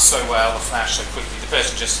masked so well or flashed so quickly the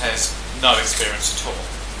person just has no experience at all.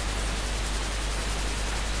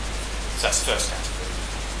 So that's the first category.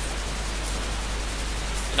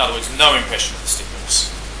 In other words, no impression of the stimulus.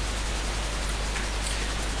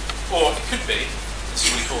 Or it could be, this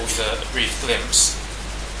is what he calls a brief glimpse.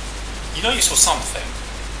 You know you saw something,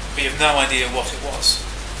 but you have no idea what it was.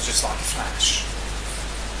 It was just like a flash.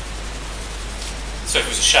 So if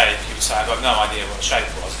it was a shape, you would say, I've got no idea what the shape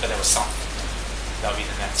was, but there was something. That would be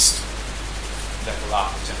the next level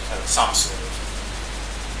up in terms of some sort of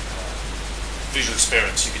visual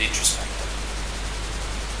experience you could introspect.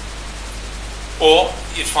 Or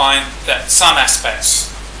you'd find that some aspects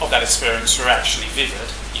of that experience were actually vivid.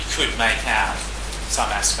 You could make out some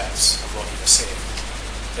aspects of what you were seeing.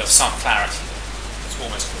 There was some clarity there. It's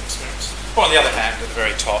almost a full experience. Or on the other hand, at the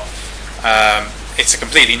very top, it's a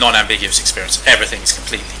completely non-ambiguous experience. Everything is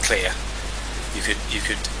completely clear. You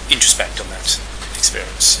could introspect on that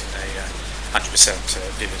experience in a 100%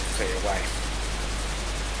 vivid and clear way.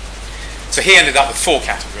 So he ended up with 4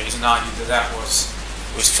 categories and argued that it was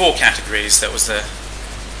 4 categories that was the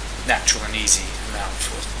natural and easy amount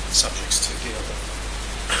for subjects to deal with.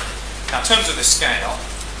 Now in terms of the scale,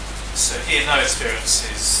 so here no experience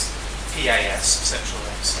is PAS, perceptual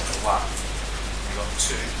awareness level 1. We've got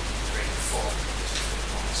 2, 3, and 4.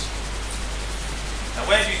 Now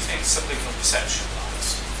where do you think subliminal perception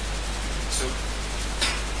lies? So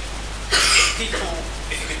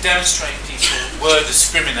if you could demonstrate people were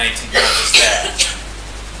discriminating what was there,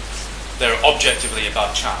 they're objectively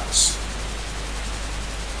above chance.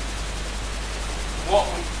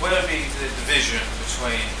 Where would be the division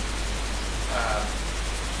between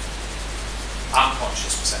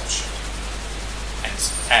unconscious perception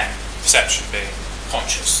and perception being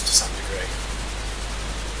conscious to some degree?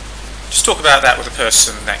 Just talk about that with the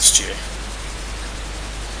person next to you.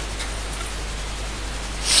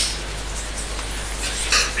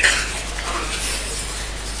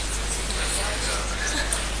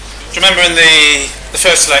 Do you remember in the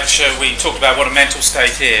first lecture we talked about what a mental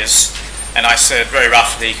state is, and I said very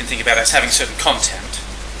roughly you can think about it as having certain content,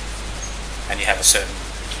 and you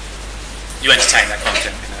entertain that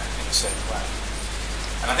content in a certain way.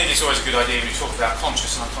 And I think it's always a good idea when you talk about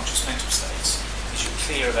conscious and unconscious mental states, is you're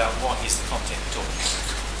clear about what is the content you're talking about.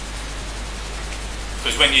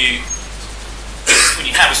 Because when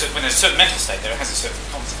there's a certain mental state there, it has a certain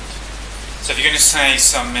content. So if you're going to say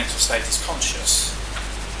some mental state is conscious,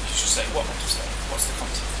 you should say what mental state, what's the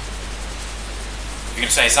content? If you're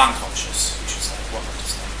going to say it's unconscious, you should say what mental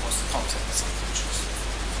state, what's the content that's unconscious?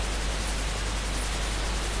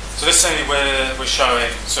 So let's say we're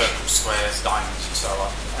showing circles, squares, diamonds and so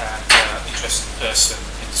on, and interested person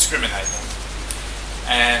and discriminate them.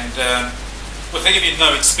 And well, they give you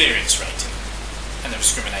no experience rating, and they're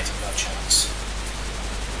discriminating by chance.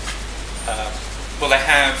 Well, they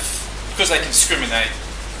have, because they can discriminate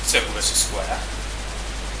circle versus square.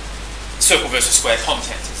 Circle versus square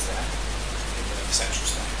content is there in the perceptual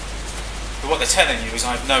state. But what they're telling you is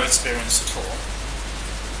I have no experience at all.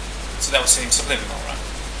 So that would seem subliminal, right?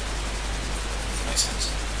 Does that make sense?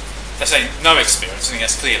 They're saying no experience, I think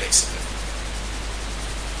that's clearly subliminal.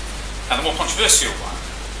 And the more controversial one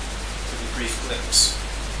could be brief glimpse.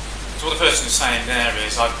 So what the person is saying there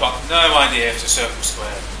is I've got no idea if it's a circle,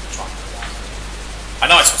 square, triangle, round. I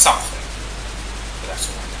know it's something, but that's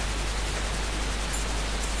all I know.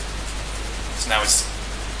 So now it's,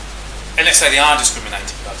 and let's say they are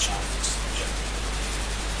discriminating by chance.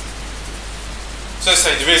 So let's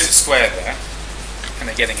say there is a square there, and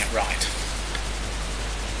they're getting it right.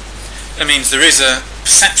 That means there is a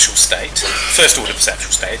perceptual state, first order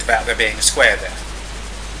perceptual state, about there being a square there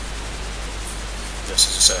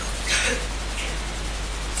versus a circle.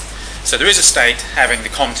 So there is a state having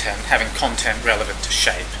content relevant to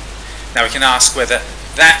shape. Now we can ask whether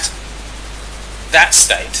that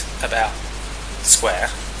state about the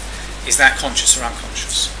square, is that conscious or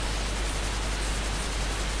unconscious?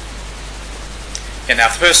 And now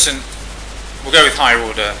if the person, we'll go with higher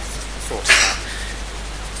order thought now,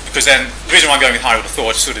 because then the reason why I'm going with higher order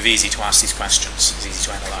thought is sort of easy to ask these questions, it's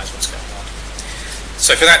easy to analyse what's going on.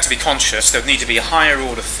 So for that to be conscious, there would need to be a higher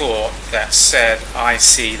order thought that said, I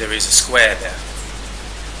see there is a square there.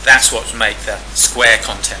 That's what would make the square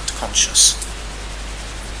content conscious.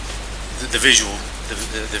 The visual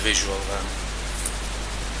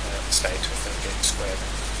state of there being a square there.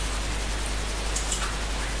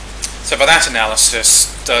 So by that analysis,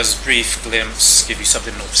 does brief glimpse give you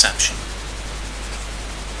subliminal perception?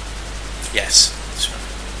 Yes, that's right.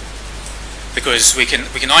 Because we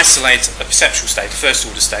can isolate a perceptual state, a first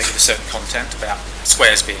order state with a certain content about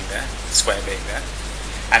squares being there, the square being there,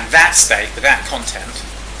 and that state with that content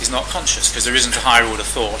is not conscious because there isn't a higher order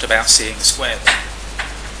thought about seeing the square there.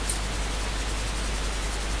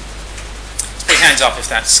 Let's put your hands up if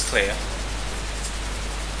that's clear.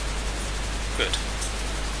 Good.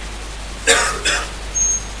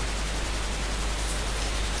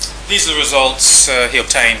 These are the results he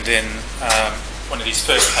obtained in one of these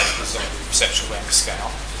first papers on the perceptual awareness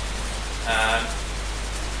scale.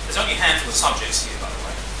 There's only a handful of subjects here, by the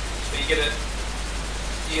way, but you get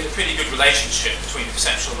a pretty good relationship between the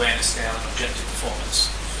perceptual awareness scale and objective performance,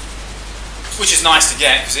 which is nice to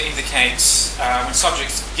get because it indicates when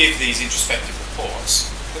subjects give these introspective reports,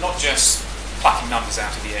 they're not just plucking numbers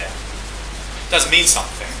out of the air. It does mean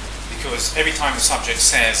something because every time the subject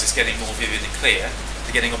says it's getting more vivid and clear,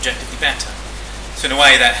 they're getting objectively better. So in a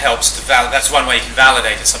way that helps to that's one way you can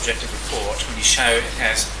validate a subjective report when you show it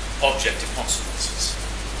has objective consequences.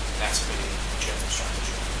 That's a really general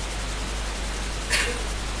strategy.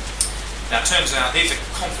 Now it turns out these are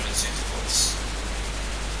confidence intervals.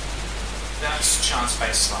 That's a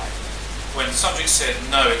chance-based slide. When the subject said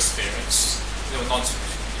no experience, there were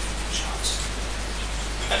non-significant chance.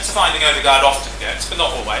 That's a finding Overgaard often gets, but not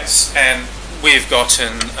always. And we've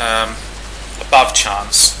gotten above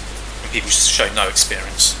chance when people show no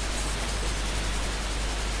experience.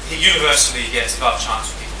 He universally gets above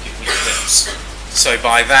chance when people give weak glimpse. So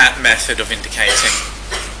by that method of indicating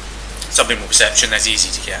subliminal perception, that's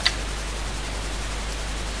easy to get.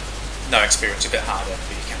 No experience, a bit harder,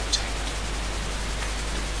 but you can obtain it.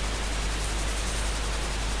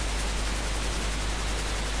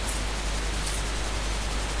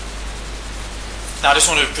 Now I just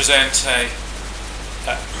want to present a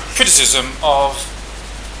criticism of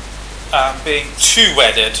being too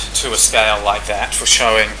wedded to a scale like that for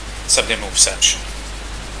showing subliminal perception.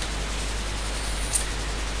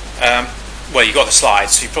 Well, you got the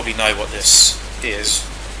slides, so you probably know what this is.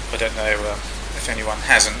 I don't know if anyone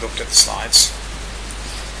hasn't looked at the slides.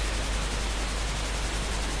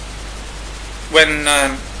 When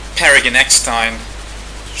Perrig and Eckstein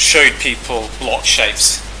showed people block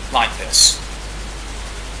shapes like this,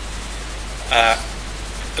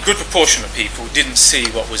 a good proportion of people didn't see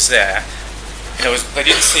what was there. They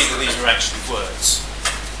didn't see that these were actually words.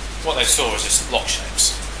 What they saw was just block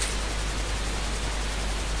shapes.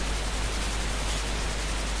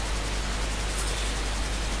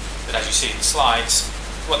 But as you see in the slides,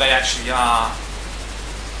 what they actually are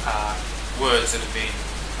words that have been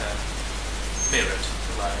mirrored,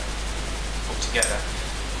 put together.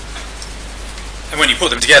 And when you put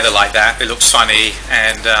them together like that, it looks funny,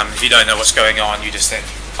 and if you don't know what's going on, you just think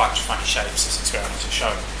a bunch of funny shapes as experiments are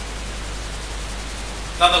showing.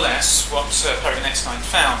 Nonetheless, what Peregrine Eckstein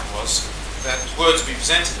found was that words would be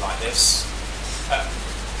presented like this,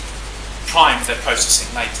 primed their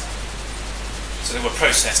processing later. So they were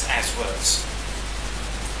processed as words,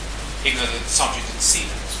 even though the subject didn't see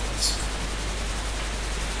them as words.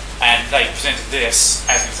 And they presented this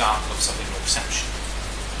as an example of subliminal perception.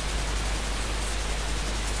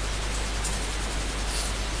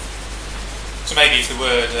 So maybe if the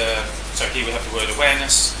word, so here we have the word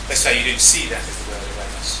awareness, let's say you didn't see that as the word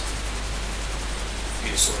awareness. You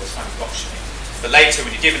just saw it as kind of blockchain. But later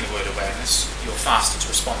when you're given the word awareness, you're faster to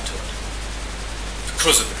respond to it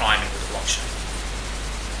because of the priming with the blockchain.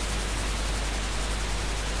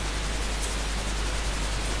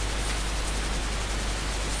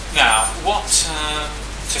 Now,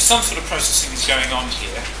 so some sort of processing is going on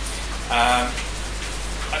here. I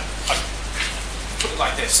put it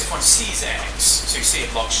like this: if one sees X, so you see a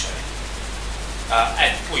blockchain,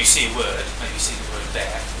 or you see a word, maybe you see the word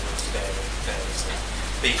there, the word there is there,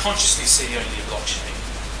 but you consciously see only a blockchain,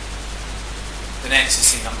 then X is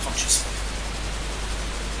seen unconsciously.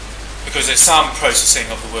 Because there's some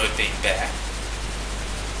processing of the word being there,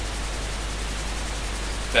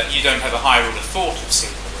 that you don't have a higher order thought of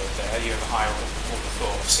seeing the word there, you have a higher order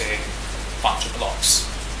thought of seeing a bunch of blocks,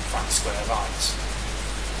 front square lines.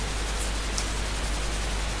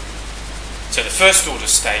 So the first order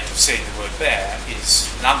state of seeing the word there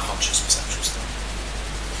is an unconscious perceptual state.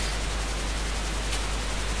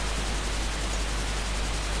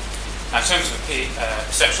 Now in terms of the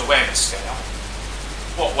perceptual awareness scale,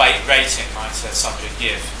 what rating might a subject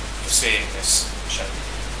give for seeing this shape?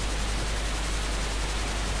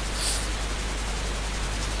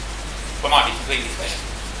 Well, it might be completely clear.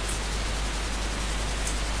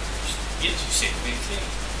 Yet you see it completely clear.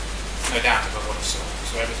 No doubt about what you saw.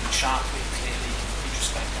 So everything sharply, clearly,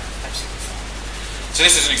 introspective, absolutely fine. So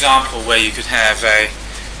this is an example where you could have a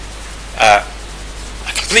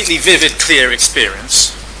completely vivid, clear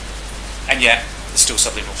experience, and yet there's still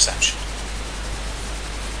subliminal perception.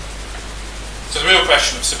 So the real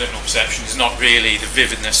question of subliminal perception is not really the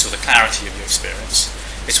vividness or the clarity of your experience.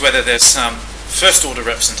 It's whether there's some first order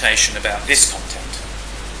representation about this content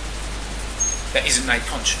that isn't made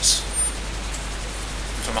conscious.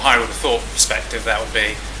 And from a higher order thought perspective, that would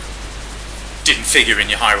be, didn't figure in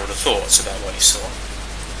your higher order thoughts about what you saw.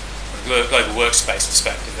 From a global workspace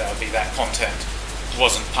perspective, that would be that content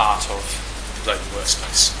wasn't part of the global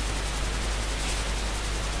workspace.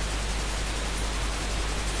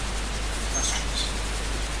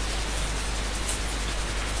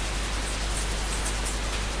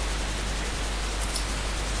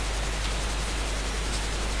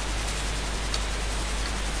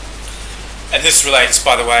 And this relates,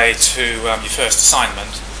 by the way, to your first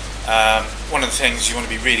assignment. One of the things you want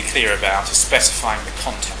to be really clear about is specifying the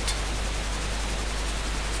content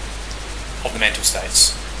of the mental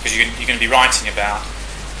states. Because you're going to be writing about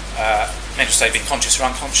mental state being conscious or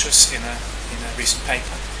unconscious in a recent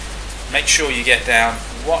paper. Make sure you get down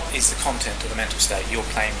what is the content of the mental state you're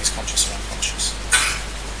claiming is conscious or unconscious.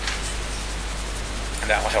 And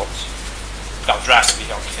that will help, that will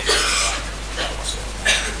drastically help you think about what's going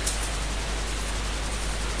on.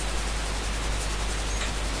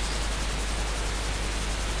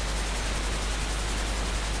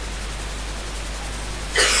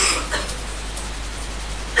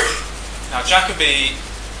 Now, Jacobi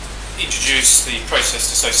introduced the process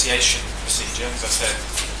dissociation procedure, as I said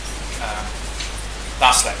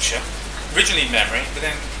last lecture, originally in memory, but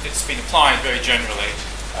then it's been applied very generally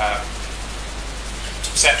to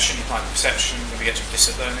perception. You apply it to perception, when we get to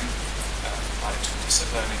implicit learning, apply it to implicit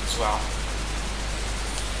learning as well.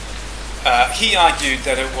 He argued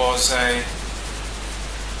that it was a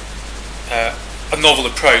novel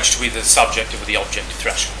approach to either the subjective or the objective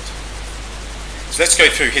threshold. So let's go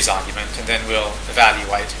through his argument and then we'll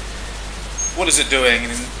evaluate what is it doing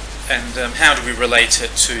and how do we relate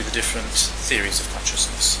it to the different theories of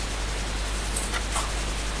consciousness.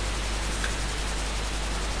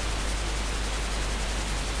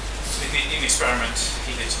 In the experiment,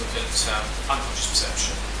 he did look at unconscious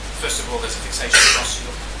perception. First of all, there's a fixation across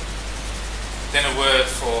you. Then a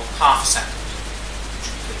word for half a second,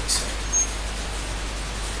 which we clearly see.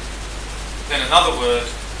 Then another word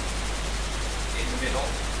in the middle,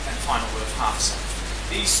 and final word for half a second.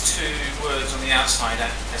 These two words on the outside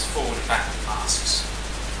act as forward and backward masks.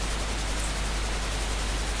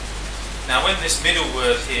 Now when this middle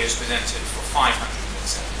word here is presented for 500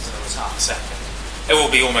 milliseconds, in other words half a second, it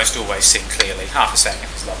will be almost always seen clearly. Half a second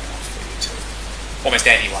is long enough for you to, almost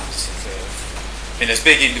anyone to see clearly. I mean, there's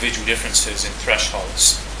big individual differences in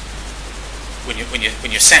thresholds. When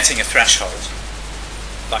you're setting a threshold,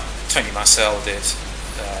 like Tony Marcel did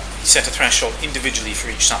he set a threshold individually for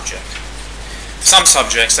each subject. For some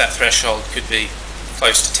subjects, that threshold could be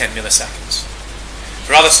close to 10 milliseconds.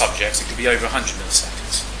 For other subjects, it could be over 100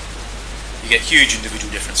 milliseconds. You get huge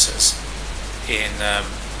individual differences in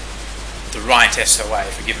the right SOA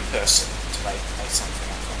for a given person to make something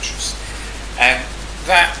unconscious. And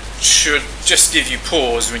that should just give you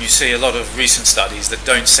pause when you see a lot of recent studies that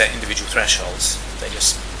don't set individual thresholds. They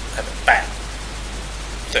just have a bang,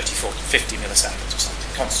 30, 40, 50 milliseconds or something,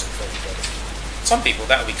 constant for everybody. Some people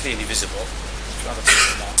that will be clearly visible, for other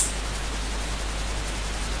people not.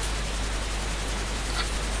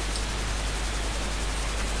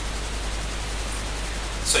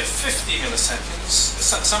 So 50 milliseconds,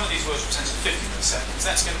 some of these words represented 50 milliseconds,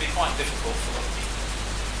 that's going to be quite difficult for a lot of people.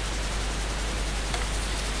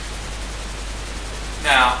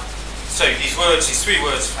 Now, so these three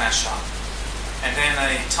words flash up, and then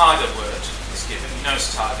a target word is given. You know it's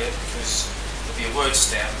a target because there'll be a word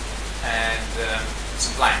stem and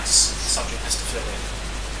some blanks the subject has to fill in.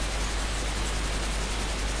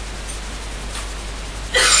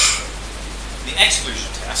 The exclusion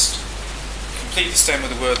test, complete the stem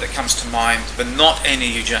with a word that comes to mind, but not any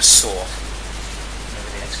you just saw. Remember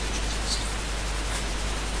the exclusion test.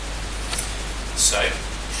 So,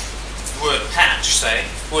 the word patch, say,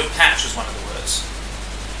 word patch was one of the words.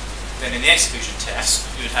 Then in the exclusion test,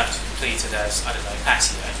 you would have to complete it as, I don't know,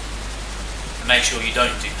 patio, and make sure you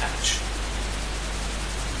don't do patch.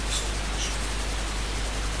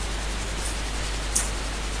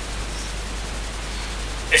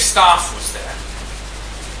 If staff was there,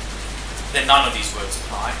 then none of these words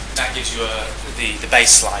apply. That gives you the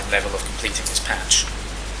baseline level of completing this patch.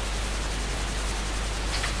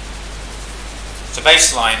 So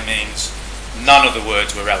baseline means none of the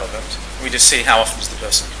words were relevant. We just see how often does the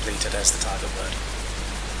person complete it as the target word.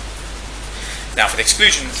 Now for the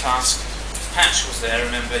exclusion task, if patch was there,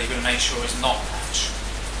 remember you're going to make sure it's not patch.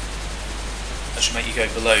 That should make you go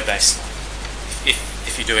below baseline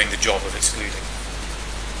if you're doing the job of excluding.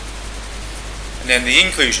 And then the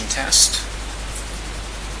inclusion test,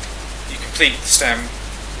 you complete the stem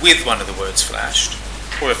with one of the words flashed,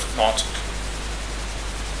 or if not,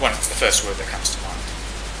 the first word that comes to mind.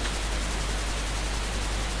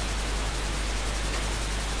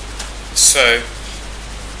 So,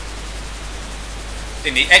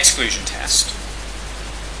 in the exclusion test,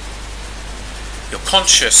 your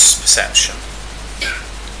conscious perception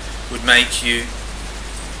would make you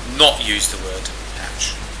not use the word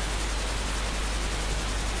patch.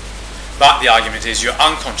 But the argument is your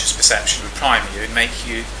unconscious perception would prime you and make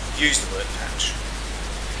you use the word patch.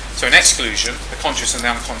 So in exclusion, the conscious and the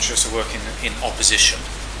unconscious are working in opposition.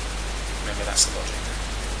 Remember, that's the logic there.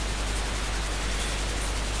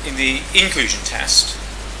 In the inclusion test,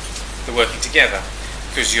 they're working together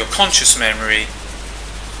because your conscious memory,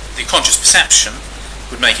 the conscious perception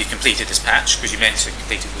would make you complete it as patch because you meant to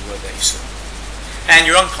complete it with the word that you saw. And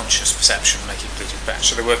your unconscious perception would make you complete it as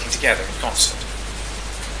patch. So they're working together in concert.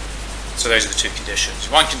 So those are the two conditions.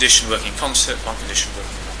 One condition working in concert, one condition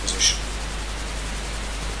working in opposition.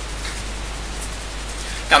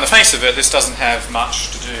 Now on the face of it, this doesn't have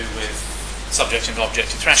much to do with subjective and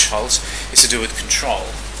objective thresholds. It's to do with control.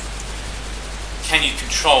 Can you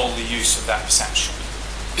control the use of that perception?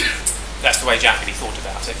 That's the way Jacobi thought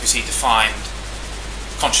about it, because he defined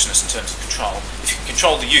consciousness in terms of control. If you can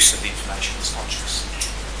control the use of the information, it's conscious.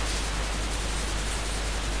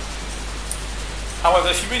 However,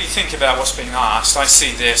 if you really think about what's being asked, I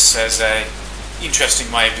see this as an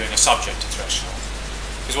interesting way of doing a subjective threshold.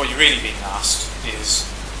 Because what you're really being asked is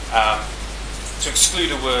to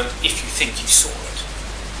exclude a word if you think you saw it.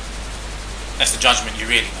 That's the judgment you're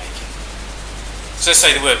really making. So let's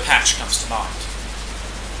say the word patch comes to mind.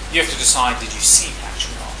 You have to decide, did you see patch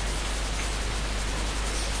or not?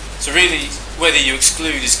 So really, whether you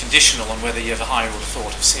exclude is conditional on whether you have a higher order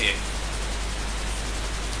thought of seeing.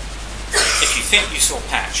 If you think you saw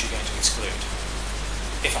patch, you're going to exclude.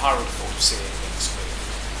 If a higher order thought of seeing, you're going to exclude.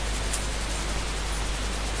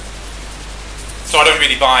 So I don't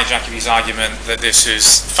really buy Jacobi's argument that this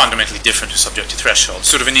is fundamentally different to subjective threshold.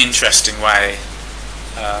 Sort of an interesting way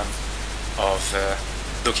of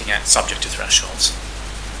looking at subjective thresholds.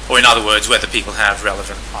 Or in other words, whether people have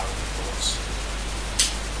relevant higher order thoughts.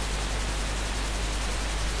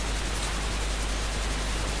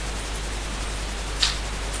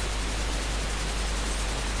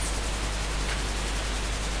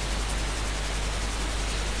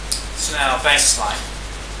 So now baseline.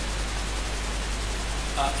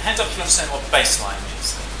 Hands up if you understand what baseline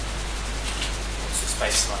means then. What's this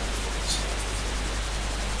baseline?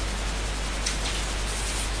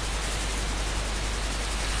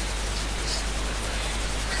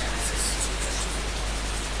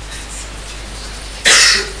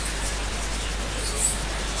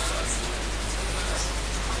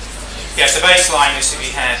 Yeah, so baseline is if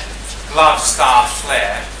we had glove, star,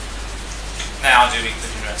 flare, now do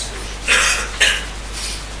inclusion or exclusion.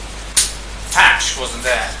 Patch wasn't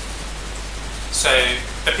there. So,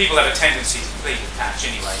 but people have a tendency to complete with patch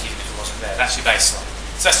anyway, even if it wasn't there. That's your baseline.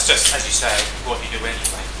 So that's just, as you say, what you do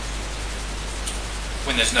anyway,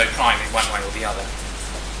 when there's no priming one way or the other.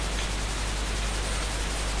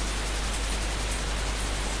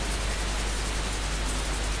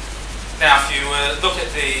 Now, if you look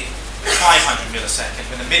at the 500 millisecond,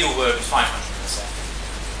 when the middle word was 500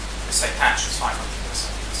 milliseconds, let's say patch was 500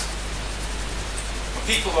 milliseconds. When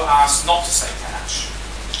people were asked not to say patch,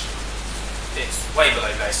 it's way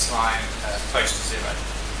below baseline, close to zero.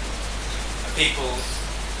 And people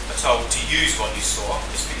are told to use what you saw,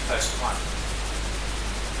 it's pretty close to 1.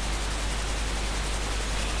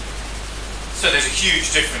 So there's a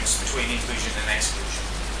huge difference between inclusion and exclusion.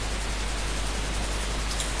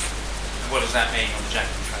 What does that mean on the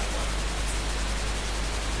Jacobi framework?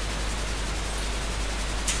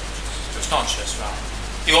 So it's conscious, right?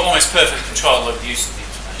 You've got almost perfect control over the use of the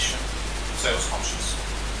information, so it was conscious.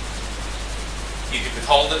 You could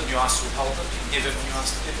withhold it when you asked to withhold it, you can give it when you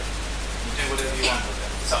asked to give it. You do whatever you want with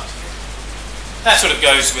it, it's up to you. That sort of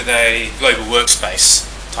goes with a global workspace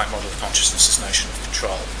type model of consciousness, this notion of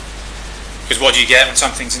control. Because what do you get when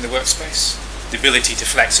something's in the workspace? The ability to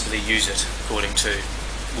flexibly use it according to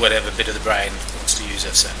whatever bit of the brain wants to use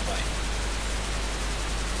it a certain way.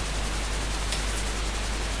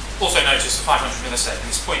 Also notice the 500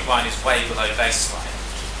 milliseconds, point 1 is way below baseline.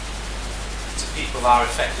 So people are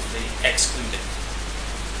effectively excluded.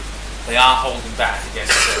 They are holding back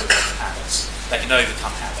against certain habits. They can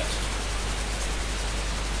overcome habit.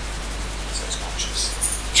 So it's conscious.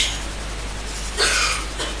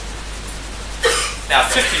 Now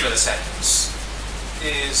 50 milliseconds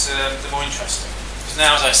is the more interesting.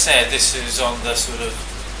 Now, as I said, this is on the sort of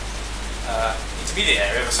intermediate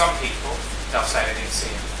area. For some people, they'll say they didn't see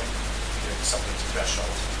anything, doing something to threshold.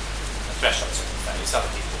 A threshold's in the phase, other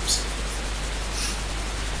people will see anything.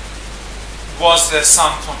 Was there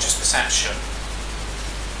some conscious perception?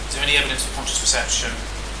 Is there any evidence of conscious perception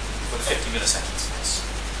for the 50 milliseconds of this?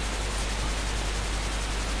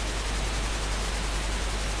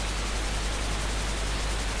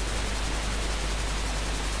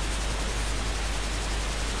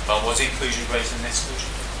 Well, was inclusion greater than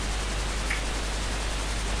exclusion?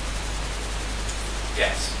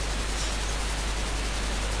 Yes.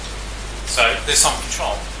 So there's some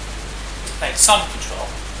control. They had some control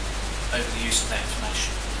over the use of that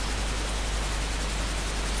information.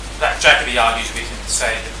 That Jacobi argues we can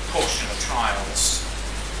say the proportion of trials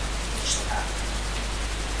which will happen.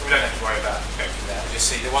 We don't have to worry about going through that. We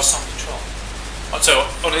just see there was some control. So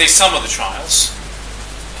on at least some of the trials,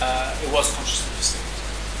 it was consciously perceived.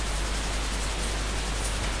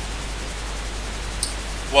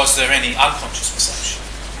 Was there any unconscious perception?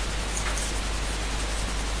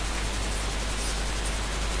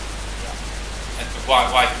 Yeah. And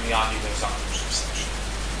why can we argue there was unconscious perception?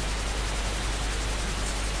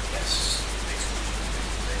 Yes.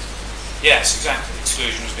 Yes, exactly.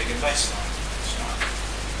 Exclusion was big in baseline. That's right.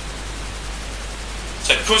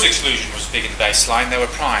 So because exclusion was big in baseline, they were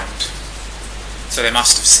primed. So they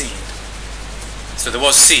must have seen. So there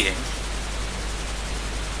was seeing.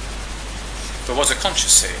 But was it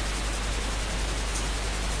conscious seeing?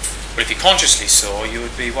 But if you consciously saw, you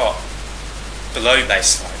would be what? Below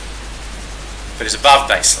baseline. But it's above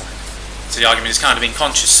baseline. So the argument is kind of in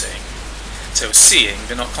conscious seeing. So it was seeing,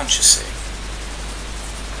 but not conscious seeing.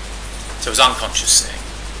 So it was unconscious seeing.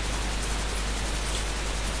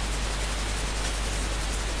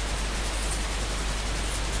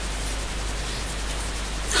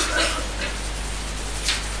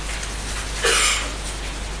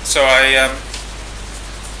 So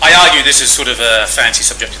I argue this is sort of a fancy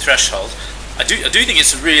subjective threshold. I do think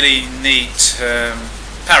it's a really neat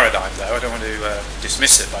paradigm, though. I don't want to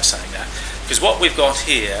dismiss it by saying that, because what we've got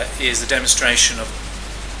here is the demonstration of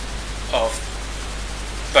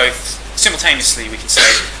both simultaneously. We can say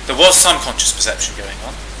there was some conscious perception going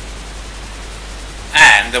on,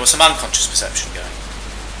 and there was some unconscious perception going on.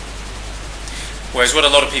 Whereas what a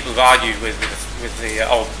lot of people have argued with the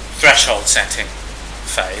old threshold setting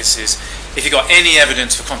phase is, if you've got any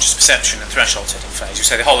evidence for conscious perception in threshold setting phase, you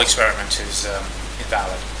say the whole experiment is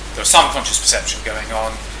invalid. There was some conscious perception going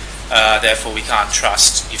on, therefore we can't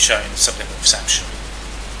trust you've shown subliminal perception.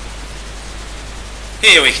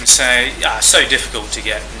 Here we can say, so difficult to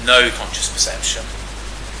get no conscious perception.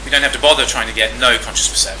 We don't have to bother trying to get no conscious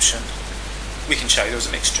perception. We can show there was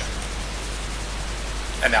a mixture.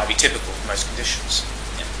 And that will be typical for most conditions.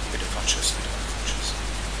 Yeah, a bit of conscious, a bit of unconscious.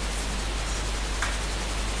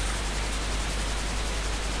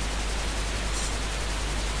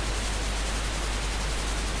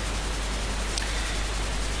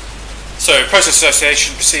 So process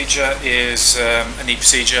association procedure is a neat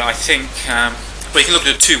procedure. I think well, you can look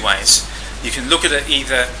at it two ways. You can look at it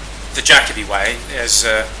either the Jacobi way, as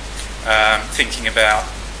thinking about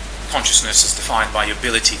consciousness as defined by your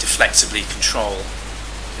ability to flexibly control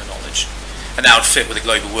your knowledge, and that would fit with a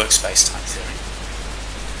global workspace type theory.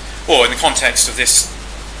 Or in the context of this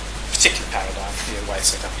particular paradigm here, the way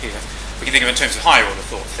it's set up here, we can think of it in terms of higher order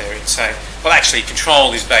thought theory and say, well, actually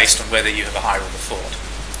control is based on whether you have a higher order thought.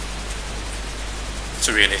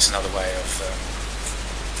 So really it's another way of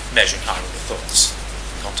measuring higher order thoughts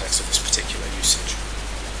in the context of this particular usage.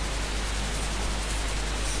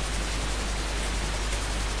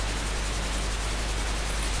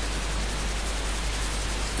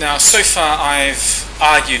 Now, so far I've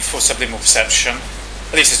argued for subliminal perception,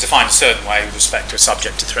 at least it's defined a certain way with respect to a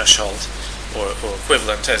subjective threshold or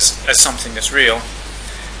equivalent as something that's real.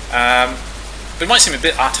 But it might seem a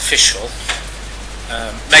bit artificial.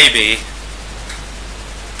 Maybe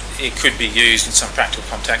it could be used in some practical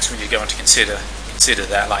context when you go on to consider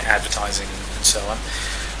that, like advertising and so on.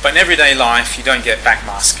 But in everyday life, you don't get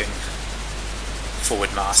backmasking,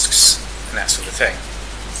 forward masks, and that sort of thing.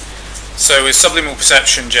 So is subliminal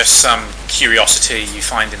perception just some curiosity you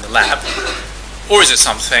find in the lab, or is it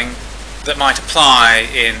something that might apply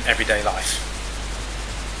in everyday life?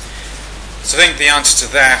 So I think the answer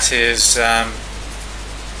to that is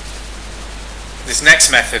this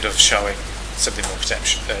next method of showing subliminal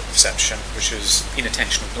perception, which is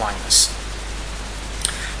inattentional blindness.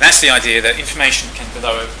 And that's the idea that information can be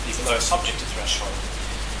below a subjective threshold.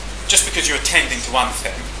 Just because you're attending to one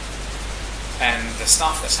thing, and the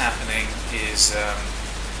stuff that's happening is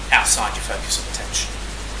outside your focus of attention.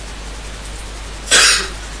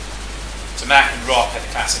 So Mac and Rob had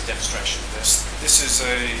a classic demonstration of this. This is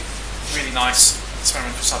a really nice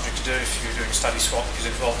experiment for a subject to do if you're doing a study swap, because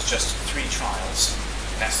it involves just 3 trials,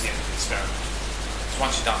 and that's the end of the experiment. So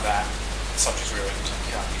once you've done that, the subject's ruined and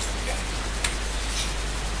you can't use them again.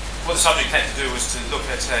 What the subject had to do was to look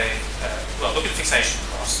at look at a fixation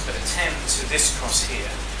cross, but attend to this cross here,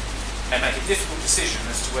 and make a difficult decision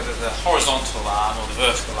as to whether the horizontal arm or the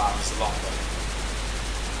vertical arm is the longer.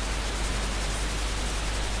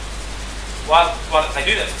 While they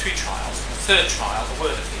do that for 3 trials, in the 3rd trial, a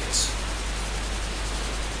word appears.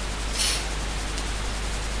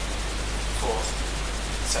 For,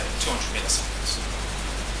 say, 200 milliseconds.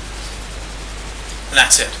 And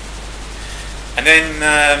that's it. And then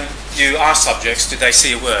you ask subjects, did they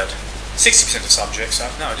see a word? 60% of subjects say,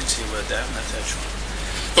 no, I didn't see a word there in that 3rd trial.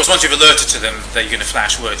 Of course, once you've alerted to them that you're going to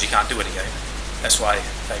flash words, you can't do it again. That's why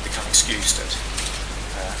they become excused and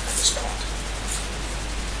respond.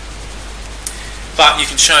 But you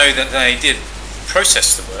can show that they did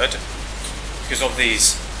process the word, because of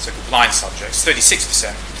these so-called blind subjects,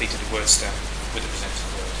 36% completed the word stem with the presented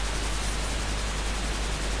word,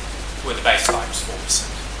 where the baseline was 4%.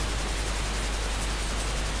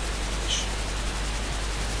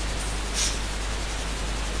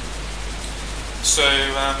 So,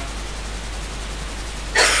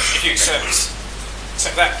 if you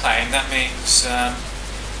accept that claim, that means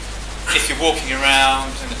if you're walking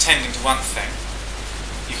around and attending to one thing,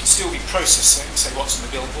 you can still be processing, say, what's on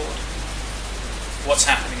the billboard, what's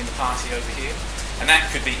happening in the party over here, and that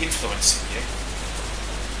could be influencing you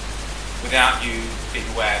without you being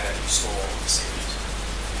aware that you saw or received.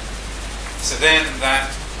 So then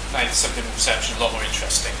that makes subliminal perception a lot more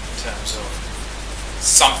interesting in terms of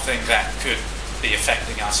something that could be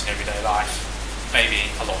affecting us in everyday life, maybe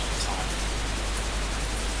a lot of the time.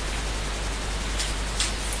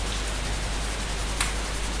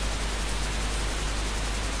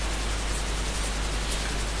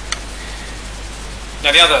 Now,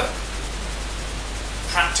 the other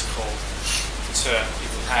practical concern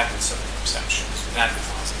people have with subliminal perception is with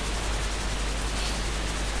advertising.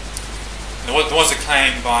 There was a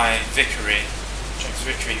claim by James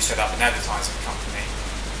Vickery, who set up an advertising company,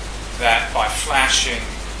 that by flashing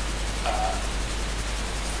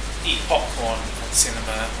eat popcorn at the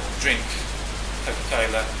cinema or drink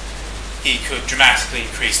Coca-Cola, he could dramatically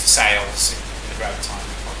increase the sales in the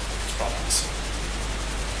advertising of his products.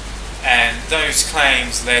 And those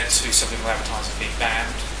claims led to subliminal advertising being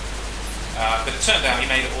banned, but it turned out he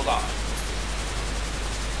made it all up.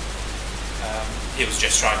 He was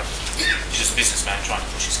just he's just a businessman trying to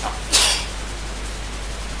push his company.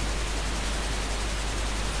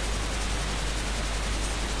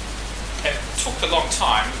 It took a long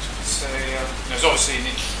time. It was obviously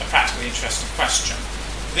a practically interesting question.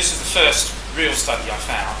 This is the first real study I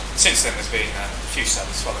found. Since then, there's been a few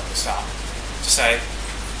studies following this up to say,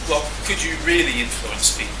 well, could you really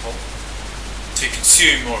influence people to to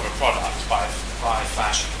consume more of a product by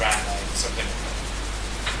flashing brand name subliminally.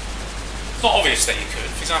 It's not obvious that you could.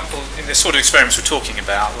 For example, in the sort of experiments we're talking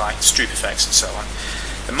about, like Stroop effects and so on,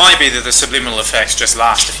 it might be that the subliminal effects just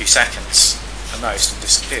last a few seconds at most and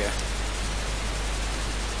disappear.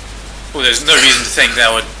 Well, there's no reason to think that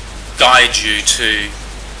would guide you to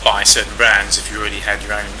buy certain brands if you already had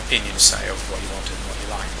your own opinions, say, of what you wanted and what you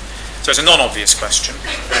liked. So it's a non-obvious question,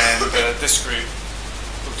 and this group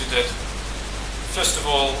looked at it. First of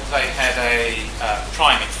all, they had a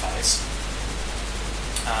priming phase,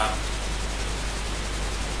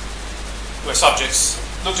 where subjects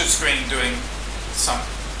looked at the screen doing some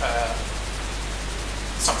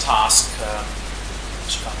task. I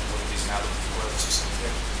can't remember what it is now, looking for words or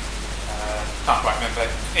something. Can't quite remember.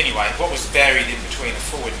 Anyway, what was buried in between the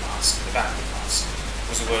forward mask and the backward mask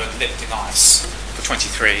was the word lipped in ice for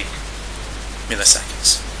 23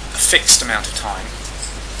 milliseconds. A fixed amount of time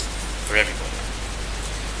for everybody.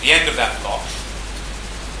 At the end of that block,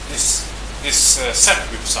 this separate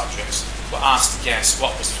group of subjects were asked to guess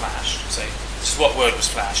what was flashed. Say, just what word was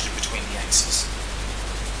flashed in between the X's.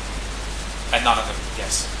 And none of them could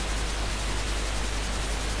guess it.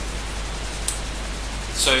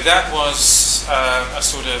 So that was a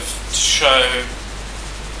sort of to show,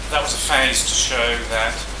 that was a phase to show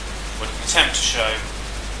that, or an attempt to show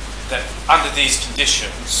that under these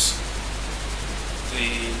conditions,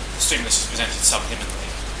 the stimulus is presented subliminally.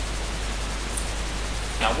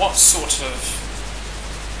 Now, what sort of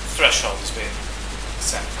threshold is being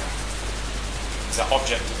set there? Is that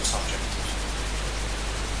objective or subjective?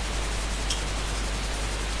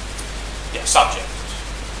 Yeah, subjective.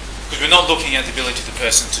 Because we're not looking at the ability of the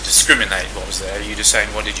person to discriminate what was there, you're just saying,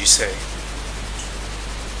 what did you see?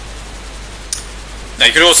 Now,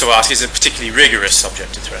 you could also ask, is it a particularly rigorous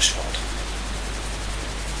subjective threshold?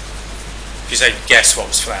 If you say, guess what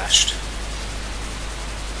was flashed.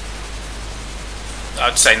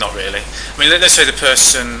 I'd say not really. I mean, let's say the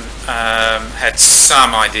person had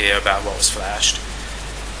some idea about what was flashed,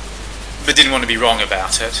 but didn't want to be wrong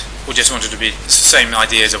about it, or just wanted to be the same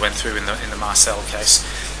ideas I went through in the Marcel case.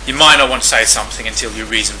 You might not want to say something until you're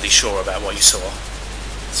reasonably sure about what you saw.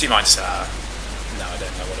 So you might say, no, I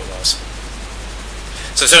don't know what it was.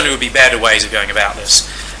 So certainly would be better ways of going about this.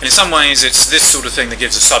 And in some ways, it's this sort of thing that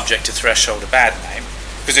gives a subjective threshold a bad name,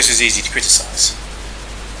 because this is easy to criticise.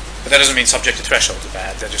 But that doesn't mean subjective thresholds are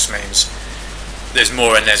bad. That just means there's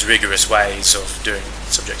more and less rigorous ways of doing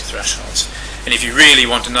subjective thresholds. And if you really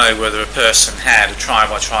want to know whether a person had a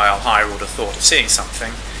trial-by-trial higher-order thought of seeing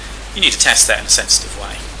something, you need to test that in a sensitive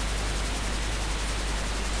way.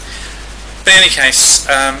 But in any case,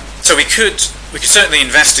 so we could certainly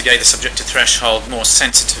investigate the subjective threshold more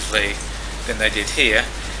sensitively than they did here.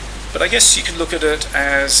 But I guess you could look at it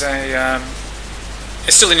as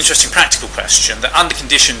it's still an interesting practical question, that under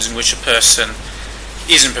conditions in which a person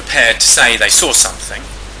isn't prepared to say they saw something,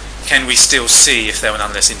 can we still see if they were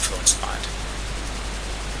nonetheless influenced by it?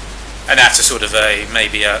 And that's a sort of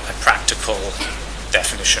maybe a practical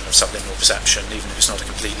definition of subliminal perception, even if it's not a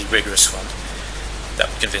completely rigorous one, that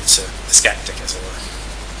would convince a skeptic, as it were.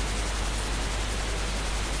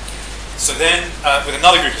 So then, with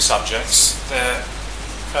another group of subjects, they're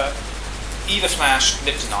either flashed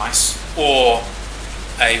lipped in ice or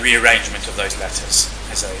a rearrangement of those letters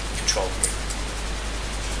as a control group.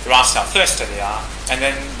 They're asked how thirsty they are, and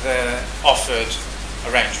then they're offered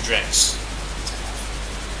a range of drinks.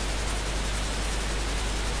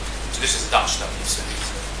 So this is a Dutch study, so these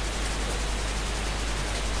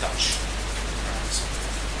are Dutch.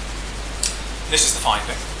 This is the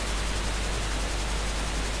finding.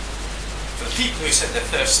 For the people who said they're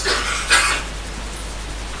thirsty,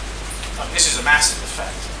 this is a massive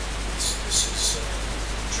effect. This is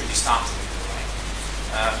truly startling in a way.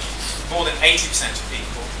 More than 80% of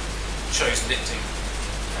people chose a lipped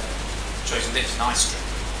ice drink,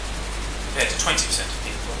 compared to 20% of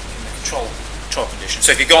people in the control condition.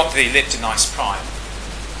 So if you got the lipped in ice prime,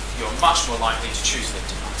 you're much more likely to choose lipped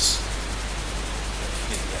in ice.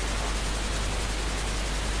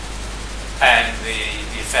 And the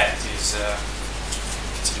effect is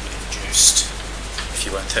considerably reduced if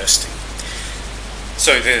you weren't thirsty.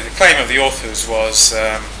 So the claim of the authors was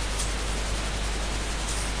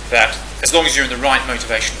that as long as you're in the right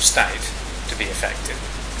motivational state to be effective,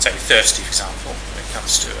 say you're thirsty, for example, when it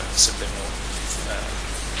comes to a subliminal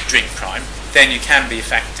drink prime, then you can be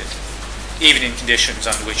affected, even in conditions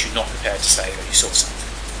under which you're not prepared to say that you saw something.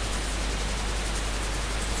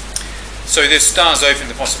 So this does open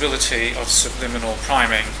the possibility of subliminal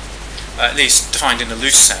priming, at least defined in a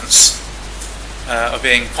loose sense, of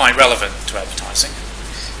being quite relevant to advertising.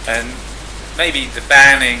 And maybe the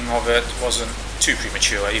banning of it wasn't too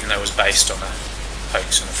premature, even though it was based on a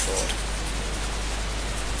hoax and a fraud.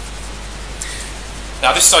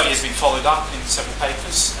 Now, this study has been followed up in several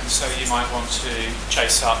papers, and so you might want to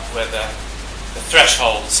chase up whether the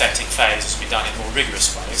threshold setting phase has been done in more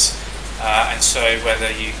rigorous ways, and so whether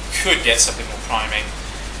you could get something more priming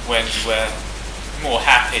when you were more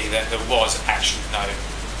happy that there was actually no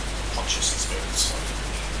conscious experience of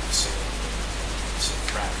seeing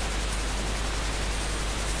ground.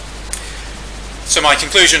 So my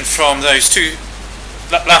conclusion from those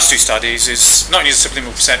last two studies is not only does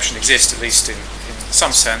subliminal perception exist, at least in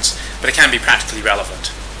some sense, but it can be practically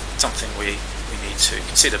relevant, something we need to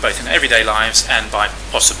consider both in everyday lives and by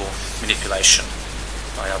possible manipulation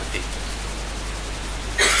by other people.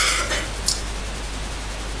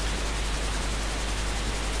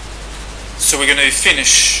 So we're going to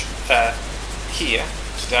finish here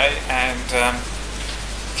today and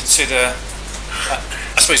consider,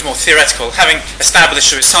 I suppose, more theoretical. Having established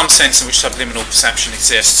there is some sense in which subliminal perception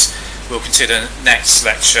exists, we'll consider next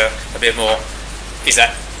lecture a bit more, is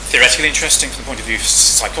that theoretically interesting from the point of view of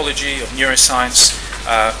psychology, of neuroscience,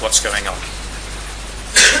 what's going on.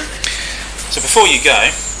 So before you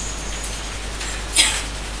go,